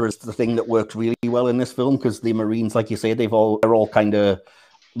banter is the thing that worked really well in this film, because the Marines, like you say, they're all kind of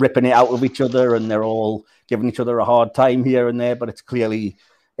ripping it out of each other, and they're all giving each other a hard time here and there. But it's clearly,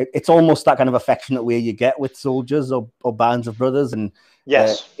 it's almost that kind of affectionate way you get with soldiers or bands of brothers. And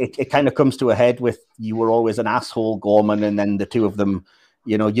it kind of comes to a head with "you were always an asshole, Gorman," and then the two of them,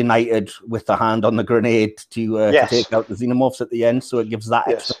 united with the hand on the grenade to take out the xenomorphs at the end. So it gives that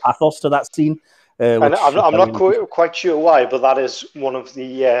extra pathos to that scene. And I'm not quite sure why, but that is one of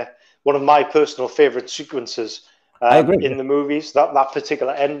my personal favorite sequences in the movies. That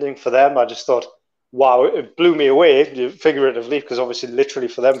particular ending for them, I just thought, wow, it blew me away, figuratively, because obviously literally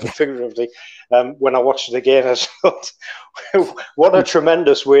for them, but figuratively. When I watched it again, I thought, what a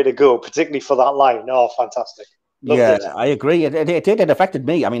tremendous way to go, particularly for that line. Oh, fantastic. Loved it. I agree. It did. It affected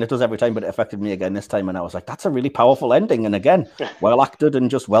me. I mean, it does every time, but it affected me again this time. And I was like, that's a really powerful ending. And again, well acted and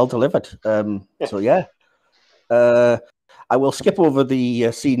just well delivered. So, yeah. I will skip over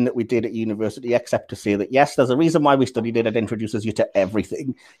the scene that we did at university, except to say that, yes, there's a reason why we studied it. It introduces you to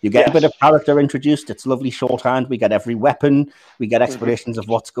everything. You get a bit of character introduced. It's lovely shorthand. We get every weapon. We get explanations of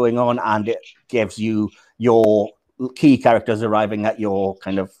what's going on. And it gives you your key characters arriving at your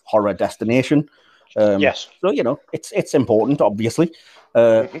kind of horror destination. So, it's important, obviously.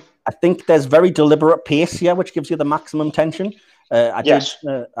 I think there's very deliberate pace here, which gives you the maximum tension. I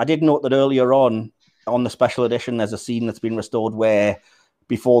did note that earlier on the special edition, there's a scene that's been restored where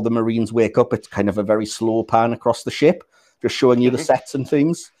before the Marines wake up, it's kind of a very slow pan across the ship, just showing you the sets and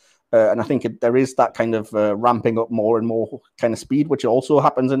things. And I think there is that kind of ramping up more and more kind of speed, which also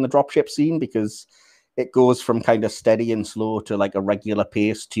happens in the dropship scene, because it goes from kind of steady and slow to like a regular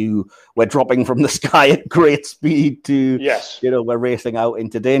pace to we're dropping from the sky at great speed to, we're racing out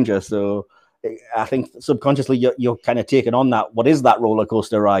into danger. So I think subconsciously you're kind of taking on what is that roller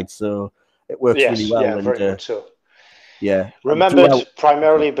coaster ride. So it works really well. Yeah, very much so. Yeah. Remembered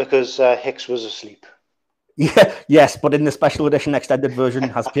primarily because Hicks was asleep. Yeah, yes, but in the special edition extended version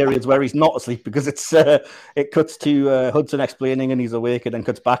has periods where he's not asleep, because it cuts to Hudson explaining and he's awake, and then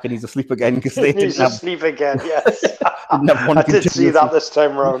cuts back and he's asleep again because he's asleep again. Yes, I did see that this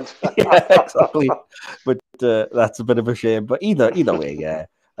time around. Yeah, exactly. But that's a bit of a shame. But either way, yeah.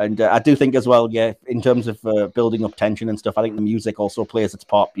 And I do think as well, in terms of building up tension and stuff, I think the music also plays its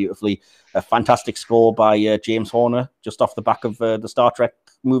part beautifully. A fantastic score by James Horner, just off the back of the Star Trek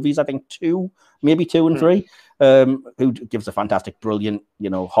movies, I think 2 and 3, who gives a fantastic, brilliant,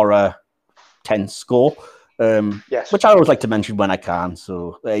 horror tense score. Which I always like to mention when I can.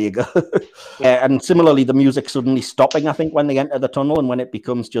 So there you go. And similarly, the music suddenly stopping, I think, when they enter the tunnel, and when it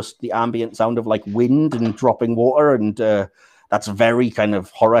becomes just the ambient sound of like wind and dropping water, and that's very kind of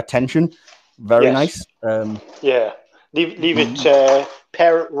horror tension. Very nice. Leave it,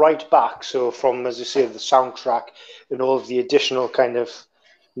 pair it right back. So from, as you say, the soundtrack and all of the additional kind of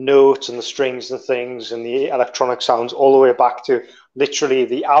notes and the strings and things and the electronic sounds, all the way back to literally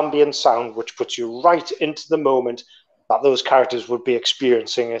the ambient sound, which puts you right into the moment that those characters would be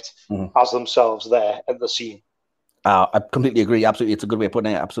experiencing it as themselves there at the scene. I completely agree. Absolutely. It's a good way of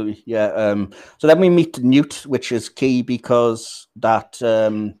putting it. Absolutely. Yeah. So then we meet Newt, which is key because that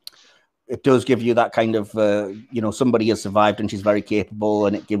it does give you that kind of, somebody has survived and she's very capable,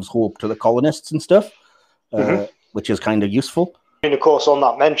 and it gives hope to the colonists and stuff, which is kind of useful. And of course, on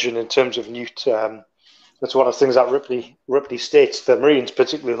that mention, in terms of Newt, that's one of the things that Ripley states to the Marines,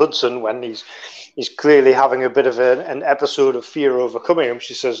 particularly Hudson, when he's clearly having a bit of an episode of fear overcoming him.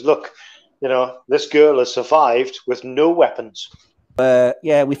 She says, look, this girl has survived with no weapons.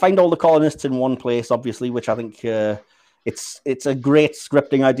 We find all the colonists in one place, obviously, which I think it's a great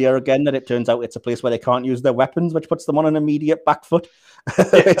scripting idea again, that it turns out it's a place where they can't use their weapons, which puts them on an immediate back foot,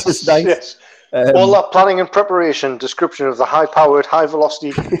 which is nice. All that planning and preparation, description of the high-powered,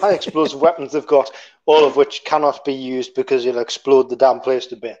 high-velocity, high-explosive weapons they've got, all of which cannot be used because you'll explode the damn place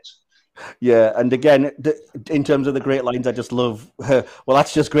to bits. Yeah, and again, in terms of the great lines, I just love well,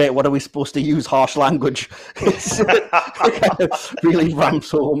 that's just great. What are we supposed to use? Harsh language. It kind of really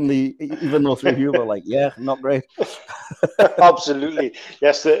ramps home the even though through humor, like, yeah, not great. Absolutely.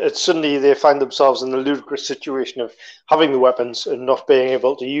 Yes, suddenly they find themselves in the ludicrous situation of having the weapons and not being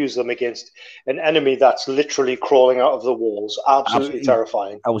able to use them against an enemy that's literally crawling out of the walls. Absolutely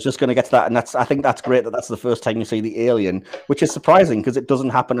terrifying. I was just going to get to that, and I think that's great that that's the first time you see the alien, which is surprising because it doesn't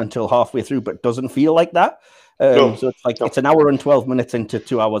happen until halfway through, but doesn't feel like that. So it's like it's an hour and 12 minutes into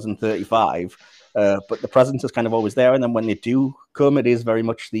 2 hours and 35, but the presence is kind of always there. And then when they do come, it is very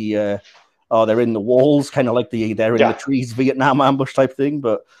much the they're in the walls, kind of like they're in the trees, Vietnam ambush type thing.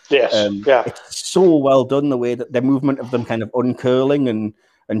 But it's so well done, the way that the movement of them kind of uncurling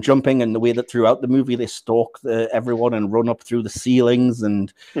and jumping, and the way that throughout the movie they stalk everyone and run up through the ceilings,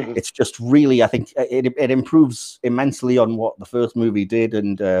 and it's just really, I think it improves immensely on what the first movie did,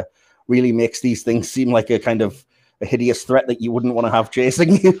 and really makes these things seem like a kind of a hideous threat that you wouldn't want to have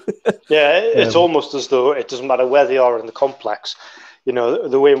chasing you. Yeah, it's almost as though it doesn't matter where they are in the complex. You know,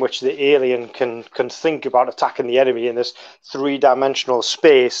 the way in which the alien can think about attacking the enemy in this three-dimensional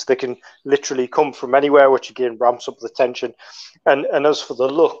space. They can literally come from anywhere, which again ramps up the tension. And as for the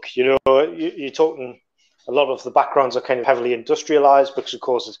look, you know, you're talking a lot of the backgrounds are kind of heavily industrialized because, of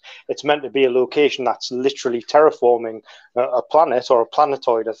course, it's meant to be a location that's literally terraforming a planet or a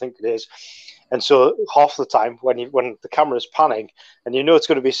planetoid, I think it is. And so half the time when the camera is panning and you know it's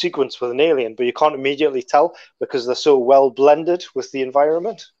going to be a sequence with an alien, but you can't immediately tell because they're so well blended with the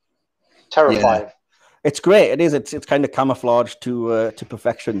environment. Terrifying. Yeah. It's great. It is. It's kind of camouflaged to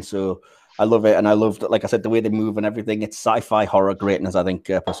perfection. So I love it. And I love that, like I said, the way they move and everything. It's sci-fi horror greatness, I think,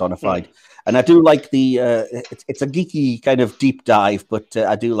 personified. And I do like it's a geeky kind of deep dive, but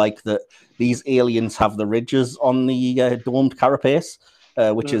I do like that these aliens have the ridges on the domed carapace.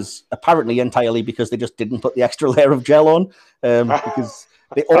 Which is apparently entirely because they just didn't put the extra layer of gel on, because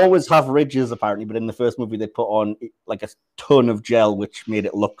they always have ridges apparently, but in the first movie they put on like a ton of gel which made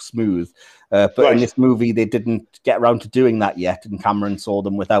it look smooth, but in this movie they didn't get around to doing that yet, and Cameron saw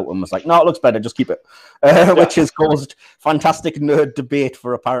them without them, was like, no, it looks better, just keep it, which has caused fantastic nerd debate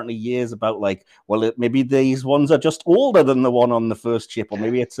for apparently years about, like, well, maybe these ones are just older than the one on the first ship, or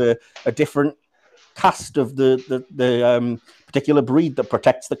maybe it's a different cast of the particular breed that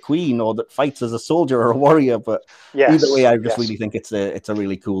protects the queen or that fights as a soldier or a warrior. But either way, I just really think it's a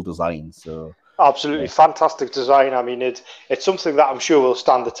really cool design. So absolutely fantastic design. I mean, it's something that I'm sure will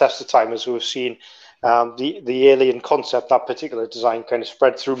stand the test of time, as we've seen the alien concept, that particular design, kind of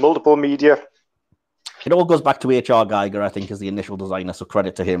spread through multiple media. It all goes back to H.R. Geiger, I think, as the initial designer, so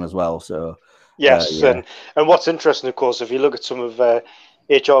credit to him as well. So yes, and what's interesting, of course, if you look at some of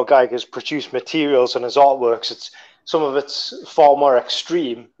H.R. Geiger's produced materials and his artworks, some of it's far more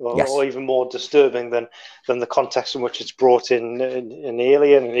extreme or even more disturbing than the context in which it's brought in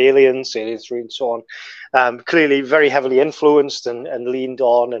Alien and Alien 3 and so on. Clearly very heavily influenced and leaned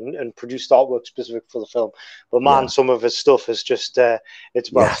on and produced artwork specific for the film. But man, some of his stuff is just,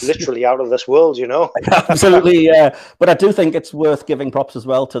 it's literally out of this world, you know? Absolutely, yeah. But I do think it's worth giving props as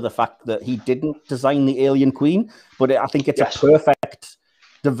well to the fact that he didn't design the Alien Queen, but I think it's a perfect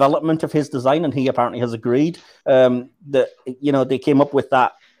development of his design, and he apparently has agreed that, you know, they came up with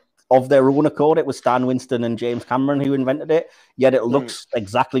that of their own accord. It was Stan Winston and James Cameron who invented it, yet it looks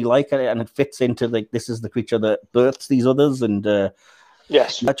exactly like it, and it fits into this is the creature that births these others. And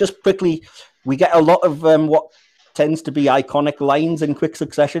just quickly, we get a lot of what tends to be iconic lines in quick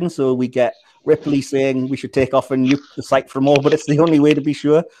succession. So we get Ripley saying we should take off and nuke the site from orbit, it's the only way to be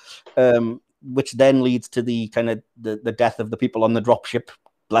sure, which then leads to the kind of the death of the people on the dropship,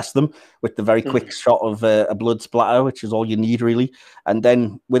 bless them, with the very quick shot of a blood splatter, which is all you need, really. And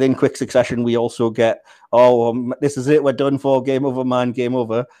then within quick succession, we also get, this is it, we're done for, game over, man, game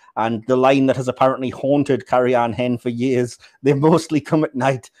over. And the line that has apparently haunted Carrie Ann Henn for years, they mostly come at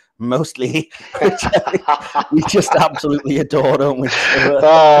night, mostly, which we just absolutely adore, don't we?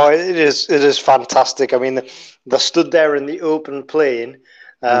 It is fantastic. I mean, they're stood there in the open plain,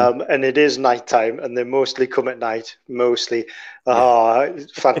 and it is nighttime, and they mostly come at night, mostly.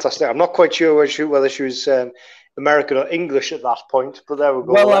 Fantastic. I'm not quite sure whether she was American or English at that point, but there we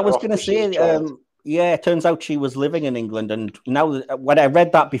go. Well, I was going to say, it turns out she was living in England, and now when I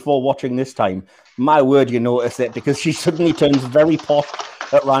read that before watching this time, my word, you notice it, because she suddenly turns very pop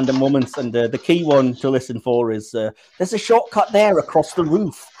at random moments, and the key one to listen for is, there's a shortcut there across the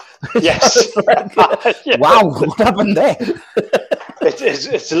roof. Yes. Wow, what happened there?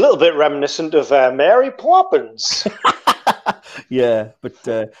 It's a little bit reminiscent of Mary Poppins. Yeah, but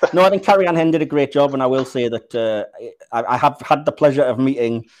no, I think Carrie Ann Henn did a great job, and I will say that I have had the pleasure of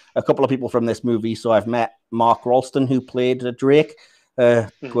meeting a couple of people from this movie. So I've met Mark Ralston, who played Drake,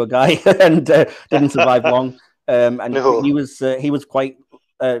 poor guy, and didn't survive long. And No. he was quite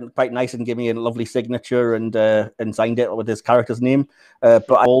nice and gave me a lovely signature and signed it with his character's name.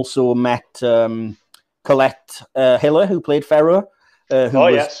 But I also met Colette Hiller, who played Pharaoh. Who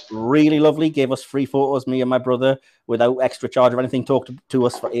was really lovely, gave us free photos, me and my brother, without extra charge or anything, talked to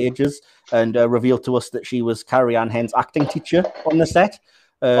us for ages, and revealed to us that she was Carrie Ann Henn's acting teacher on the set.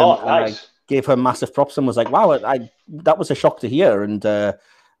 Nice. And I gave her massive props and was like, wow, that was a shock to hear. And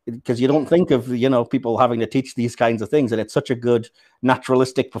because you don't think of, people having to teach these kinds of things, and it's such a good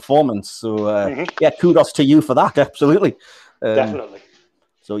naturalistic performance. So yeah, kudos to you for that. Absolutely. Definitely.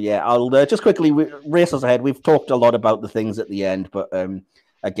 So yeah, I'll just quickly race us ahead. We've talked a lot about the things at the end, but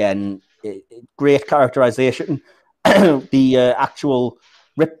again, great characterization. The actual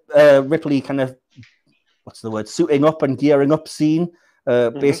Ripley kind of, suiting up and gearing up scene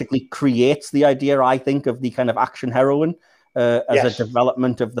basically creates the idea, I think, of the kind of action heroine as a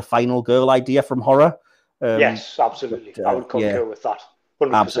development of the final girl idea from horror. Yes, absolutely. I would concur with that.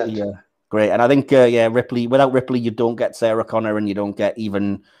 100%. Absolutely, yeah. Great. And I think, Ripley, without Ripley, you don't get Sarah Connor, and you don't get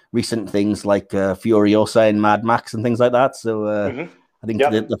even recent things like Furiosa and Mad Max and things like that. So I think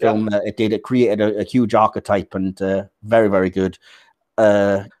the film, it created a huge archetype, and very, very good.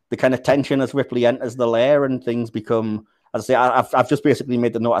 The kind of tension as Ripley enters the lair and things become, as I say, I've just basically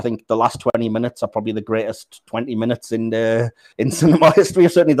made the note. I think the last 20 minutes are probably the greatest 20 minutes in cinema history, or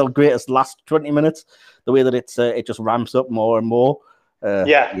certainly the greatest last 20 minutes. The way that it just ramps up more and more.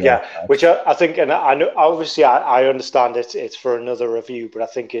 Which I think, and I know, obviously, I understand it's for another review, but I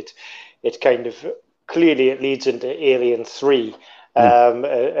think it kind of clearly it leads into Alien 3,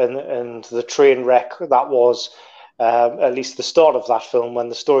 and the train wreck that was at least the start of that film, when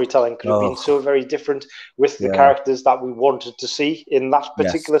the storytelling could have been so very different with the characters that we wanted to see in that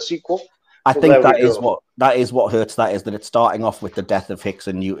particular sequel. I think that is what hurts. That is that it's starting off with the death of Hicks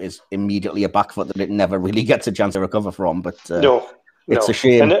and Newt is immediately a back foot that it never really gets a chance to recover from. But it's a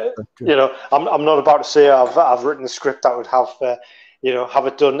shame. And, I'm not about to say I've written a script that would have have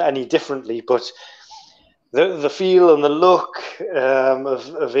it done any differently, but the feel and the look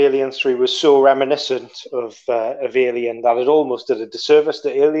of Alien 3 was so reminiscent of Alien that it almost did a disservice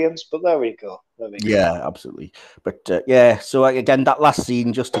to Aliens. But there we go. Yeah, absolutely. But so again, that last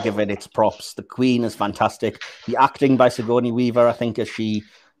scene, just to give it its props, the Queen is fantastic. The acting by Sigourney Weaver, I think, as she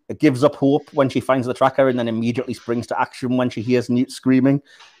gives up hope when she finds the tracker and then immediately springs to action when she hears Newt screaming.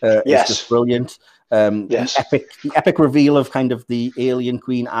 It's just brilliant. The epic reveal of kind of the alien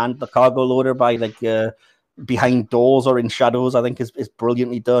queen and the cargo loader by behind doors or in shadows, I think is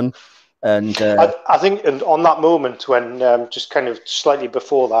brilliantly done. And I think, and on that moment when just kind of slightly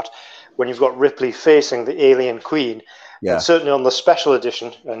before that, when you've got Ripley facing the alien queen, and certainly on the special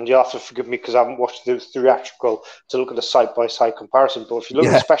edition, and you have to forgive me because I haven't watched the theatrical to look at a side-by-side comparison, but if you look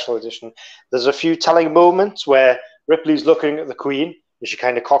at the special edition, there's a few telling moments where Ripley's looking at the queen and she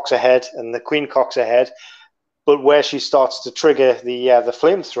kind of cocks her head and the queen cocks her head, but where she starts to trigger the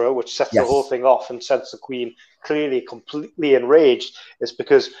flamethrower, which sets the whole thing off and sends the queen clearly completely enraged, is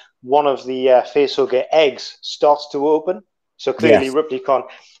because one of the facehugger eggs starts to open. So clearly Ripley can't,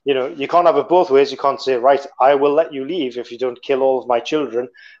 you can't have it both ways. You can't say, right, I will let you leave if you don't kill all of my children,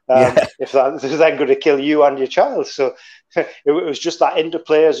 if that is then going to kill you and your child. So it was just that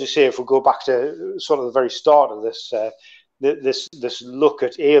interplay, as you say, if we go back to sort of the very start of this this look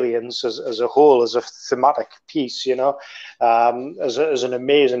at aliens as a whole, as a thematic piece, as an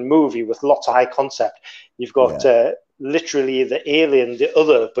amazing movie with lots of high concept. You've got literally the alien, the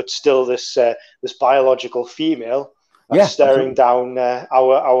other, but still this biological female staring down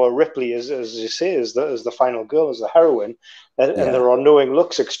our Ripley, as you say, as the final girl, as the heroine, and there are knowing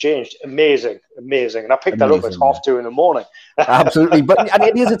looks exchanged. Amazing. And I picked that up at 2:30 in the morning. Absolutely,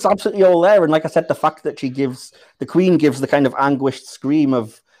 and it's absolutely all there. And like I said, the fact that the Queen gives the kind of anguished scream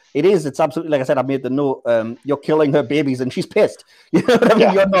of. It's absolutely, like I said, I made the note, you're killing her babies and she's pissed. You know what I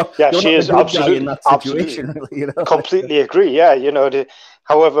mean? You're not she is absolutely in that situation. Really, completely agree. Yeah,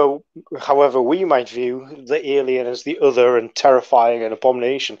 however we might view the alien as the other and terrifying and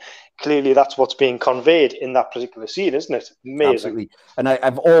abomination, clearly that's what's being conveyed in that particular scene, isn't it? Amazing. Absolutely. And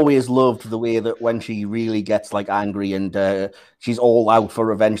I've always loved the way that when she really gets angry and she's all out for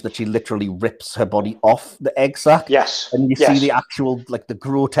revenge, that she literally rips her body off the egg sac. Yes. And you see the actual, the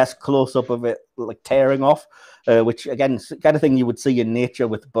grotesque close-up of it, tearing off, which, again, is the kind of thing you would see in nature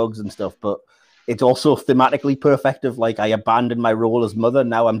with bugs and stuff. But it's also thematically perfect of like, I abandoned my role as mother,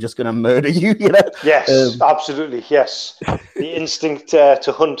 now I'm just going to murder you, you know? Yes, absolutely. Yes. The instinct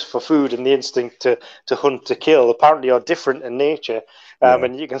to hunt for food and the instinct to hunt to kill apparently are different in nature.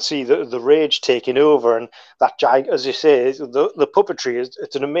 And you can see the rage taking over, and that as you say, the puppetry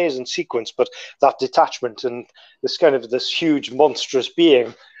it's an amazing sequence, but that detachment and this huge monstrous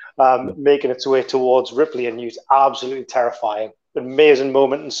being making its way towards Ripley and Newt, absolutely terrifying. Amazing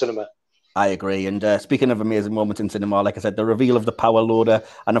moment in cinema. I agree. And speaking of amazing moments in cinema, like I said, the reveal of the power loader,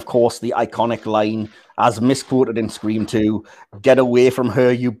 and of course the iconic line, as misquoted in Scream 2, "Get away from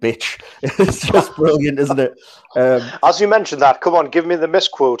her, you bitch." It's just brilliant, isn't it? As you mentioned that, come on, give me the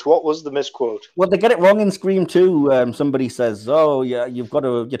misquote. What was the misquote? Well, they get it wrong in Scream 2. Somebody says, "Oh, yeah, you're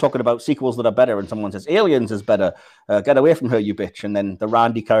talking about sequels that are better," and someone says, "Aliens is better. Get away from her, you bitch." And then the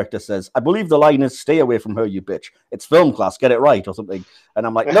Randy character says, "I believe the line is, stay away from her, you bitch. It's film class. Get it right," or something. And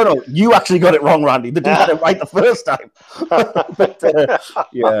I'm like, no, you actually got it wrong, Randy. They didn't get it right the first time. But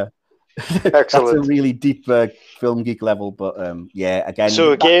yeah, that's a really deep film geek level. But yeah, again.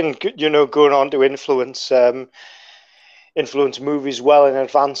 So again, going on to influence movies well in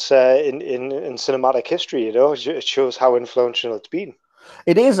advance in cinematic history. It shows how influential it's been.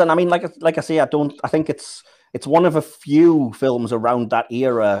 It is, and I mean, like I say, I think it's one of a few films around that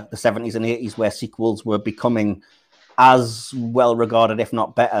era, the 70s and 80s, where sequels were becoming as well regarded, if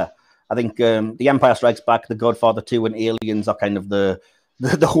not better. I think The Empire Strikes Back, The Godfather 2, and Aliens are kind of the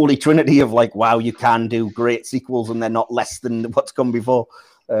holy trinity of like, wow, you can do great sequels and they're not less than what's come before.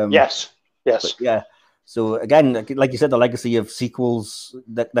 Yes. Yeah. So again, like you said, the legacy of sequels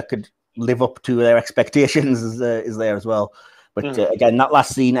that could live up to their expectations is there as well. But again, that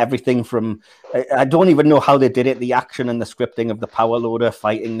last scene, everything from, I don't even know how they did it, the action and the scripting of the power loader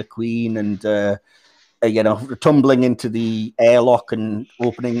fighting the Queen and, tumbling into the airlock and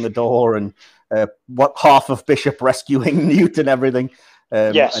opening the door and what half of Bishop rescuing Newt and everything.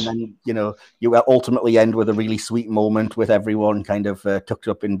 Yes. And then, you ultimately end with a really sweet moment with everyone kind of tucked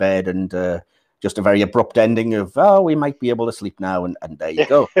up in bed and just a very abrupt ending of, oh, we might be able to sleep now. And there you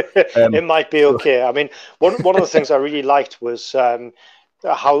go. It might be okay. I mean, one of the things I really liked was how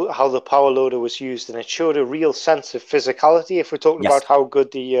the power loader was used, and it showed a real sense of physicality. If we're talking about how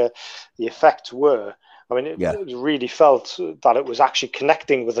good the effects were, I mean, it really felt that it was actually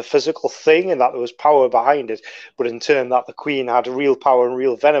connecting with a physical thing and that there was power behind it. But in turn, that the Queen had real power and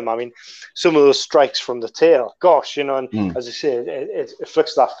real venom. I mean, some of those strikes from the tail, gosh, and as I say, it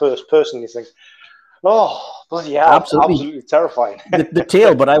flicks that first person. You think, oh, bloody hell, absolutely terrifying. the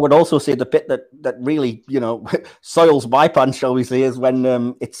tail, but I would also say the bit that really, soils my pants, shall we say, is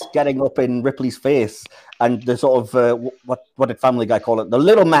when it's getting up in Ripley's face and the sort of, what did Family Guy call it? The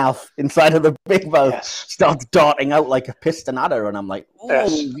little mouth inside of the big mouth starts darting out like a piston at her. And I'm like,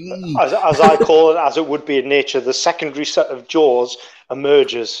 as I call it, as it would be in nature, the secondary set of jaws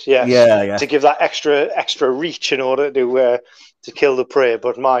emerges, to give that extra reach in order to kill the prey.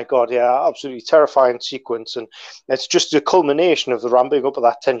 But my God, absolutely terrifying sequence, and it's just a culmination of the ramping up of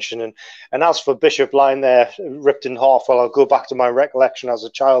that tension. And as for Bishop lying there ripped in half, well, I'll go back to my recollection as a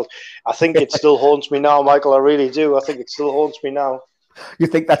child. I think it still haunts me now, Michael. I really do. I think it still haunts me now. You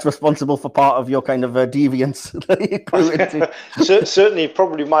think that's responsible for part of your kind of deviance that you grew into? Certainly,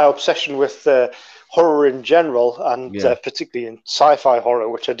 probably my obsession with horror in general, and particularly in sci-fi horror,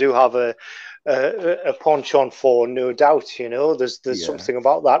 which I do have a penchant for, no doubt. There's something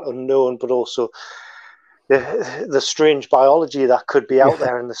about that unknown, but also the strange biology that could be out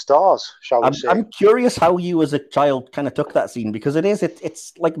there in the stars, shall we say. I'm curious how you as a child kind of took that scene, because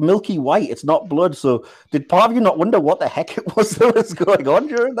it's like milky white, it's not blood. So did part of you not wonder what the heck it was that was going on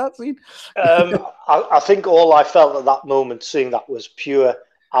during that scene? I think all I felt at that moment seeing that was pure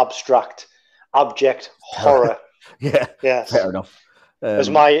abject horror. Yes, fair enough. As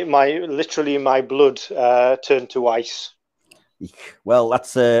literally my blood turned to ice. Well,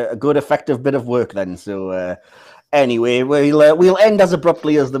 that's a good, effective bit of work then. So anyway, we'll end as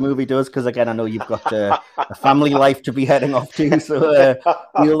abruptly as the movie does, because again, I know you've got a family life to be heading off to. So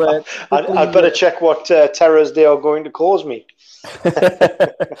we'll. I'd better check what terrors they are going to cause me.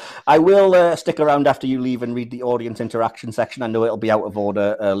 I will stick around after you leave and read the audience interaction section. I know it'll be out of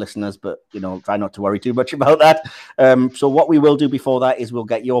order, listeners, but try not to worry too much about that. So what we will do before that is we'll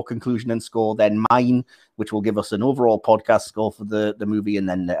get your conclusion and score, then mine, which will give us an overall podcast score for the movie, and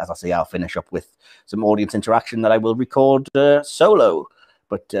then, as I say, I'll finish up with some audience interaction that I will record solo.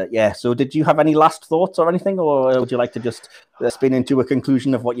 But so did you have any last thoughts or anything, or would you like to just spin into a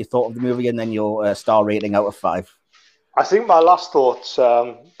conclusion of what you thought of the movie and then your star rating out of 5? I think my last thoughts,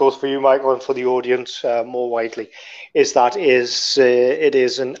 both for you, Michael, and for the audience more widely, is that it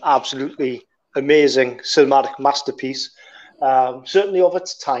is an absolutely amazing cinematic masterpiece, certainly of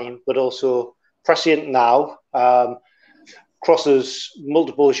its time, but also prescient now. Crosses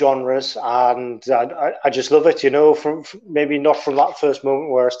multiple genres, and I just love it. From maybe not from that first moment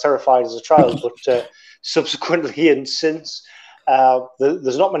where I was terrified as a child, but subsequently and since.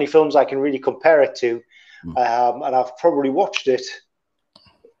 There's not many films I can really compare it to, and I've probably watched it.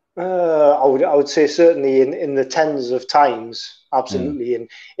 I would say certainly in the tens of times, absolutely, and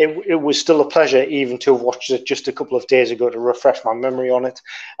it was still a pleasure even to have watched it just a couple of days ago to refresh my memory on it.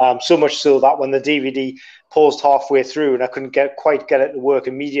 So much so that when the DVD paused halfway through and I couldn't quite get it to work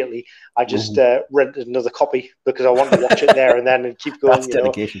immediately, I just rented another copy because I wanted to watch it there and then and keep going. That's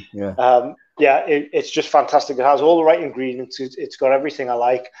dedication. It's just fantastic. It has all the right ingredients. It's got everything I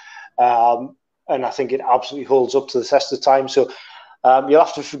like, and I think it absolutely holds up to the test of time. So. You'll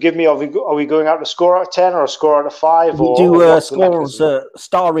have to forgive me. Are we going out a score out of 10 or a score out of 5? We do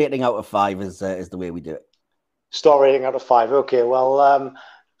star rating out of 5 is the way we do it. Star rating out of 5. Okay. Well,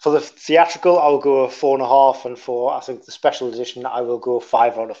 for the theatrical, I will go a 4.5, and for I think the special edition, I will go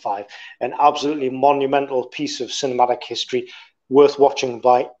 5 out of 5. An absolutely monumental piece of cinematic history, worth watching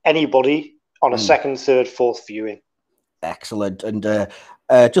by anybody on a second, third, fourth viewing. Excellent. And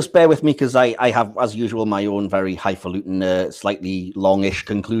just bear with me because I have, as usual, my own very highfalutin, slightly longish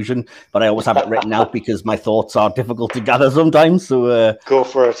conclusion, but I always have it written out because my thoughts are difficult to gather sometimes. So go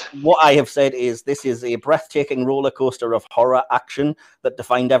for it. What I have said is this is a breathtaking roller coaster of horror action that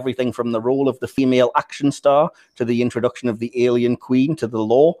defined everything from the role of the female action star to the introduction of the alien queen to the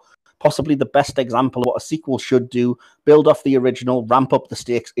law. Possibly the best example of what a sequel should do: build off the original, ramp up the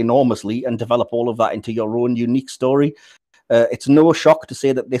stakes enormously, and develop all of that into your own unique story. It's no shock to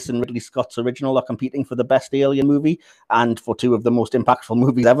say that this and Ridley Scott's original are competing for the best Alien movie and for two of the most impactful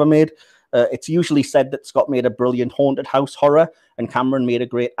movies ever made. It's usually said that Scott made a brilliant haunted house horror and Cameron made a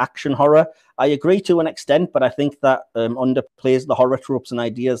great action horror. I agree to an extent, but I think that underplays the horror tropes and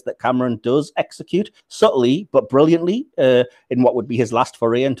ideas that Cameron does execute subtly but brilliantly in what would be his last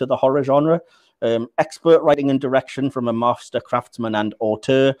foray into the horror genre. Expert writing and direction from a master craftsman and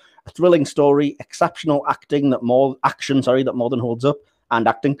auteur, a thrilling story, exceptional acting that more than holds up, and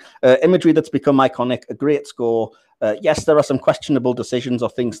acting, imagery that's become iconic, a great score. Yes, there are some questionable decisions or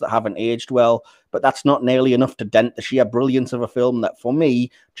things that haven't aged well, but that's not nearly enough to dent the sheer brilliance of a film that, for me,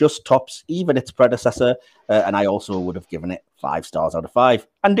 just tops even its predecessor. And I also would have given it 5 stars out of 5,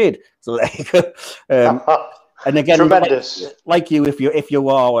 and did. So there you go. And again, tremendous. Like you, if you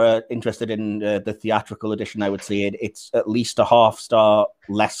are interested in the theatrical edition, I would say it's at least a half star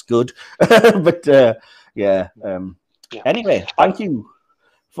less good. But Anyway, thank you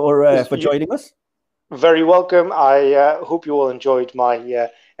for joining us. Very welcome. I hope you all enjoyed my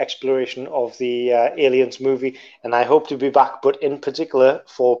exploration of the Aliens movie, and I hope to be back, but in particular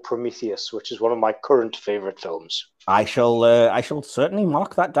for Prometheus, which is one of my current favorite films. I shall certainly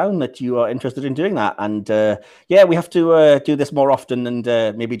mark that down that you are interested in doing that, and we have to do this more often, and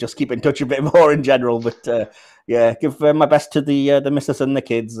maybe just keep in touch a bit more in general. But give my best to the missus and the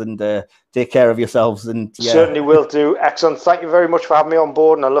kids, and take care of yourselves. And certainly will do. Excellent. Thank you very much for having me on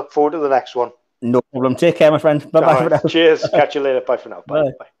board, and I look forward to the next one. No problem. Take care, my friend. Bye-bye for now. Cheers. Catch you later. Bye for now.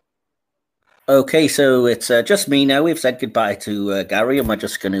 Bye. Bye. Okay, so it's just me now. We've said goodbye to Gary, and we're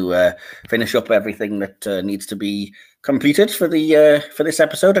just going to finish up everything that needs to be completed for this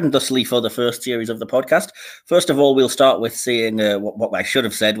episode, and thusly for the first series of the podcast. First of all, we'll start with saying what I should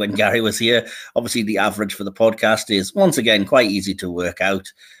have said when Gary was here. Obviously, the average for the podcast is, once again, quite easy to work out.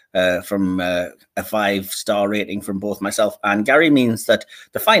 From a 5-star rating from both myself and Gary means that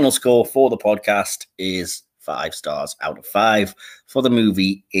the final score for the podcast is 5 stars out of 5 for the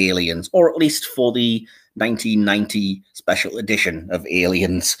movie Aliens, or at least for the 1990 special edition of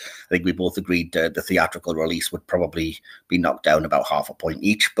Aliens. I think we both agreed the theatrical release would probably be knocked down about half a point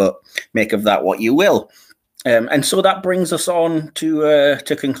each, but make of that what you will. And so that brings us on to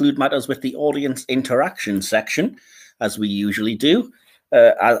conclude matters with the audience interaction section, as we usually do.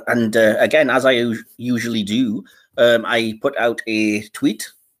 Again, as I usually do, I put out a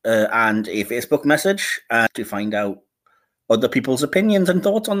tweet and a Facebook message to find out other people's opinions and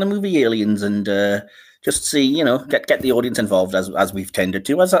thoughts on the movie Aliens, and just see, get the audience involved as we've tended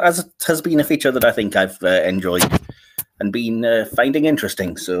to, as it has been a feature that I think I've enjoyed and been finding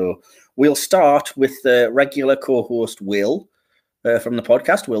interesting. So we'll start with the regular co-host Will from the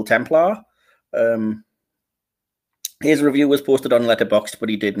podcast, Will Templar. His review was posted on Letterboxd, but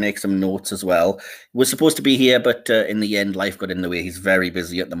he did make some notes as well. He was supposed to be here, but in the end, life got in the way. He's very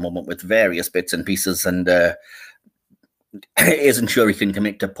busy at the moment with various bits and pieces, and isn't sure he can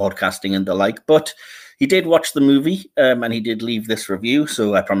commit to podcasting and the like. But He did watch the movie, and he did leave this review,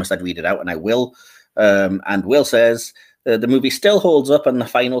 so I promised I'd read it out, and I will. And Will says, the movie still holds up, and the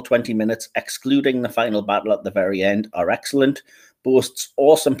final 20 minutes, excluding the final battle at the very end, are excellent. Boasts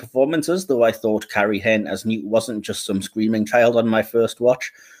awesome performances, though I thought Carrie Henn as Newt wasn't just some screaming child on my first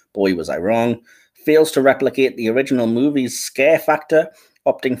watch. Boy, was I wrong. Fails to replicate the original movie's scare factor,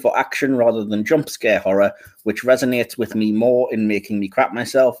 opting for action rather than jump scare horror, which resonates with me more in making me crap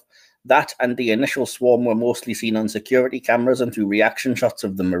myself. That and the initial swarm were mostly seen on security cameras and through reaction shots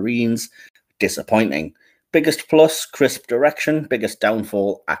of the Marines. Disappointing. Biggest plus, crisp direction. Biggest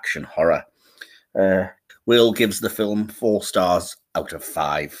downfall, action horror. Will gives the film 4 stars out of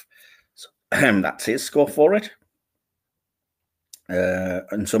 5. So, that's his score for it.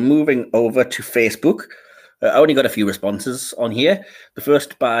 And so moving over to Facebook, I only got a few responses on here. The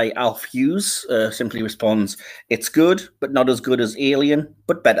first by Alf Hughes simply responds, it's good, but not as good as Alien,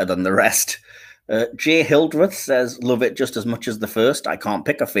 but better than the rest. Jay Hildreth says, love it just as much as the first. I can't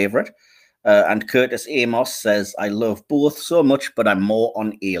pick a favourite. And Curtis Amos says, I love both so much, but I'm more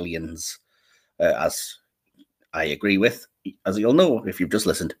on Aliens. As I agree with, as you'll know if you've just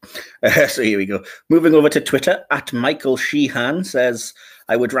listened. So here we go. Moving over to Twitter, at Michael Sheehan says,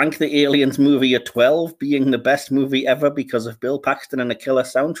 I would rank the Aliens movie at 12, being the best movie ever because of Bill Paxton and a killer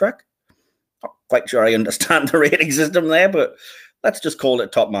soundtrack. Not quite sure I understand the rating system there, but let's just call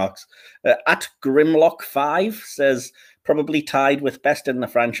it top marks. At Grimlock5 says, probably tied with best in the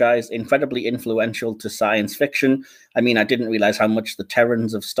franchise, incredibly influential to science fiction. I mean, I didn't realize how much the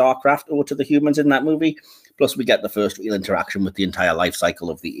Terrans of StarCraft owe to the humans in that movie. Plus, we get the first real interaction with the entire life cycle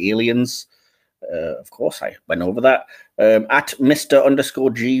of the aliens. Of course, I went over that. At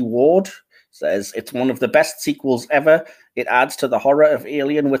Mr_G Ward says, it's one of the best sequels ever. It adds to the horror of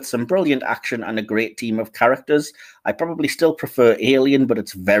Alien with some brilliant action and a great team of characters. I probably still prefer Alien, but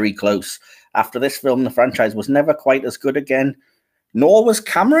it's very close. After this film, the franchise was never quite as good again. Nor was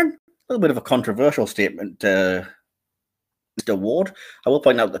Cameron. A little bit of a controversial statement, Mr. Ward. I will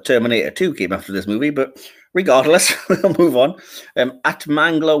point out that Terminator 2 came after this movie, but regardless, we'll move on. At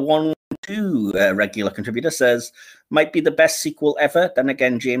Mangler12, regular contributor, says, might be the best sequel ever. Then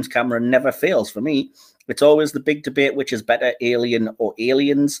again, James Cameron never fails for me. It's always the big debate which is better, Alien or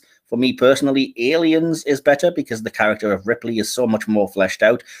Aliens. For me personally, Aliens is better because the character of Ripley is so much more fleshed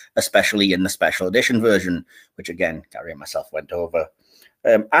out, especially in the special edition version, which again, Gary and myself went over.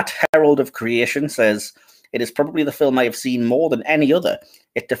 At Herald of Creation says, it is probably the film I have seen more than any other.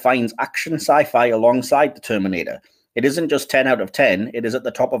 It defines action sci-fi alongside The Terminator. It isn't just 10 out of 10, it is at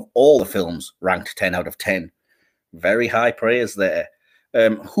the top of all the films ranked 10 out of 10. Very high praise there.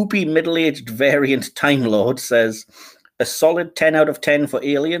 Hoopy middle-aged variant Time Lord says, a solid 10 out of 10 for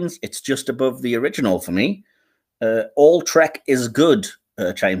Aliens. It's just above the original for me. All Trek is good,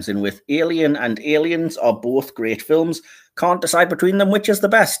 chimes in with, Alien and Aliens are both great films. Can't decide between them which is the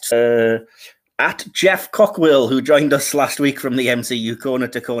best. At Jeff Cockwill, who joined us last week from the MCU Corner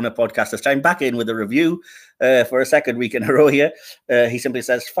to Corner podcast, this time back in with a review for a second week in a row here. He simply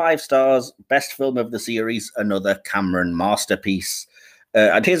says, 5 stars, best film of the series, another Cameron masterpiece.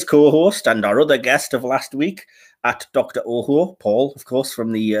 And his co-host and our other guest of last week, at Dr. Oho, Paul, of course,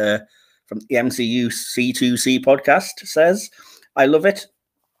 from the MCU C2C podcast, says, I love it.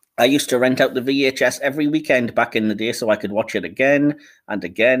 I used to rent out the VHS every weekend back in the day so I could watch it again and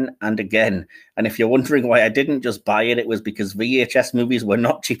again and again. And if you're wondering why I didn't just buy it, it was because VHS movies were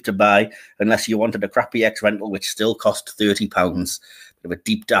not cheap to buy unless you wanted a crappy X rental, which still cost £30. Bit of a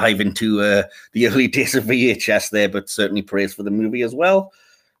deep dive into the early days of VHS there, but certainly praise for the movie as well.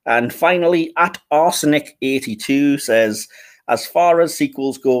 And finally, at Arsenic82 says, as far as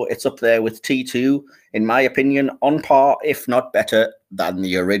sequels go, it's up there with T2, in my opinion, on par, if not better, than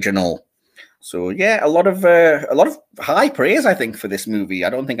the original. So yeah, a lot of high praise, I think, for this movie.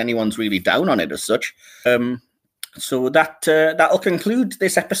 I don't think anyone's really down on it as such. So that'll conclude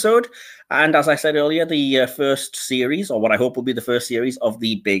this episode. And as I said earlier, the first series, or what I hope will be the first series of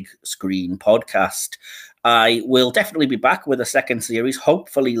the Big Screen podcast. I will definitely be back with a second series,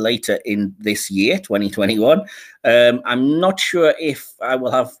 hopefully later in this year, 2021. I'm not sure if I will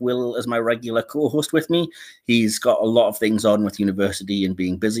have Will as my regular co-host with me. He's got a lot of things on with university and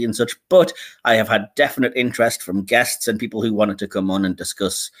being busy and such, but I have had definite interest from guests and people who wanted to come on and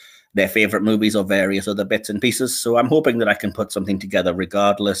discuss their favorite movies or various other bits and pieces. So I'm hoping that I can put something together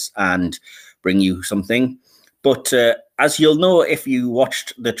regardless and bring you something. But as you'll know, if you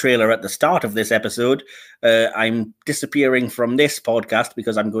watched the trailer at the start of this episode, I'm disappearing from this podcast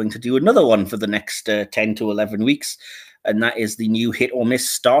because I'm going to do another one for the next 10 to 11 weeks. And that is the new Hit or Miss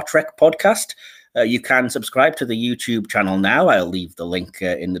Star Trek podcast. You can subscribe to the YouTube channel now. I'll leave the link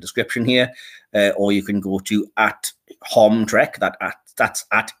in the description here, or you can go to @HoM Trek. That's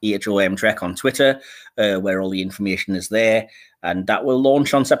at HoM Trek on Twitter, where all the information is there. And that will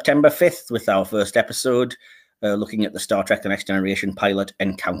launch on September 5th with our first episode, looking at the Star Trek The Next Generation pilot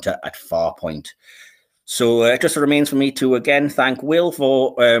Encounter at Farpoint. So it just remains for me to again thank Will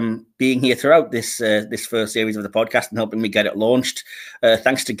for being here throughout this first series of the podcast and helping me get it launched.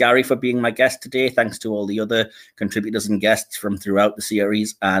 Thanks to Gary for being my guest today. Thanks to all the other contributors and guests from throughout the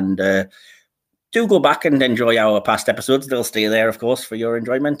series. And do go back and enjoy our past episodes. They'll stay there, of course, for your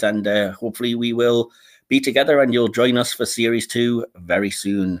enjoyment. And hopefully we will be together and you'll join us for Series 2 very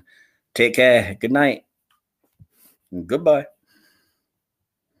soon. Take care. Good night. Goodbye.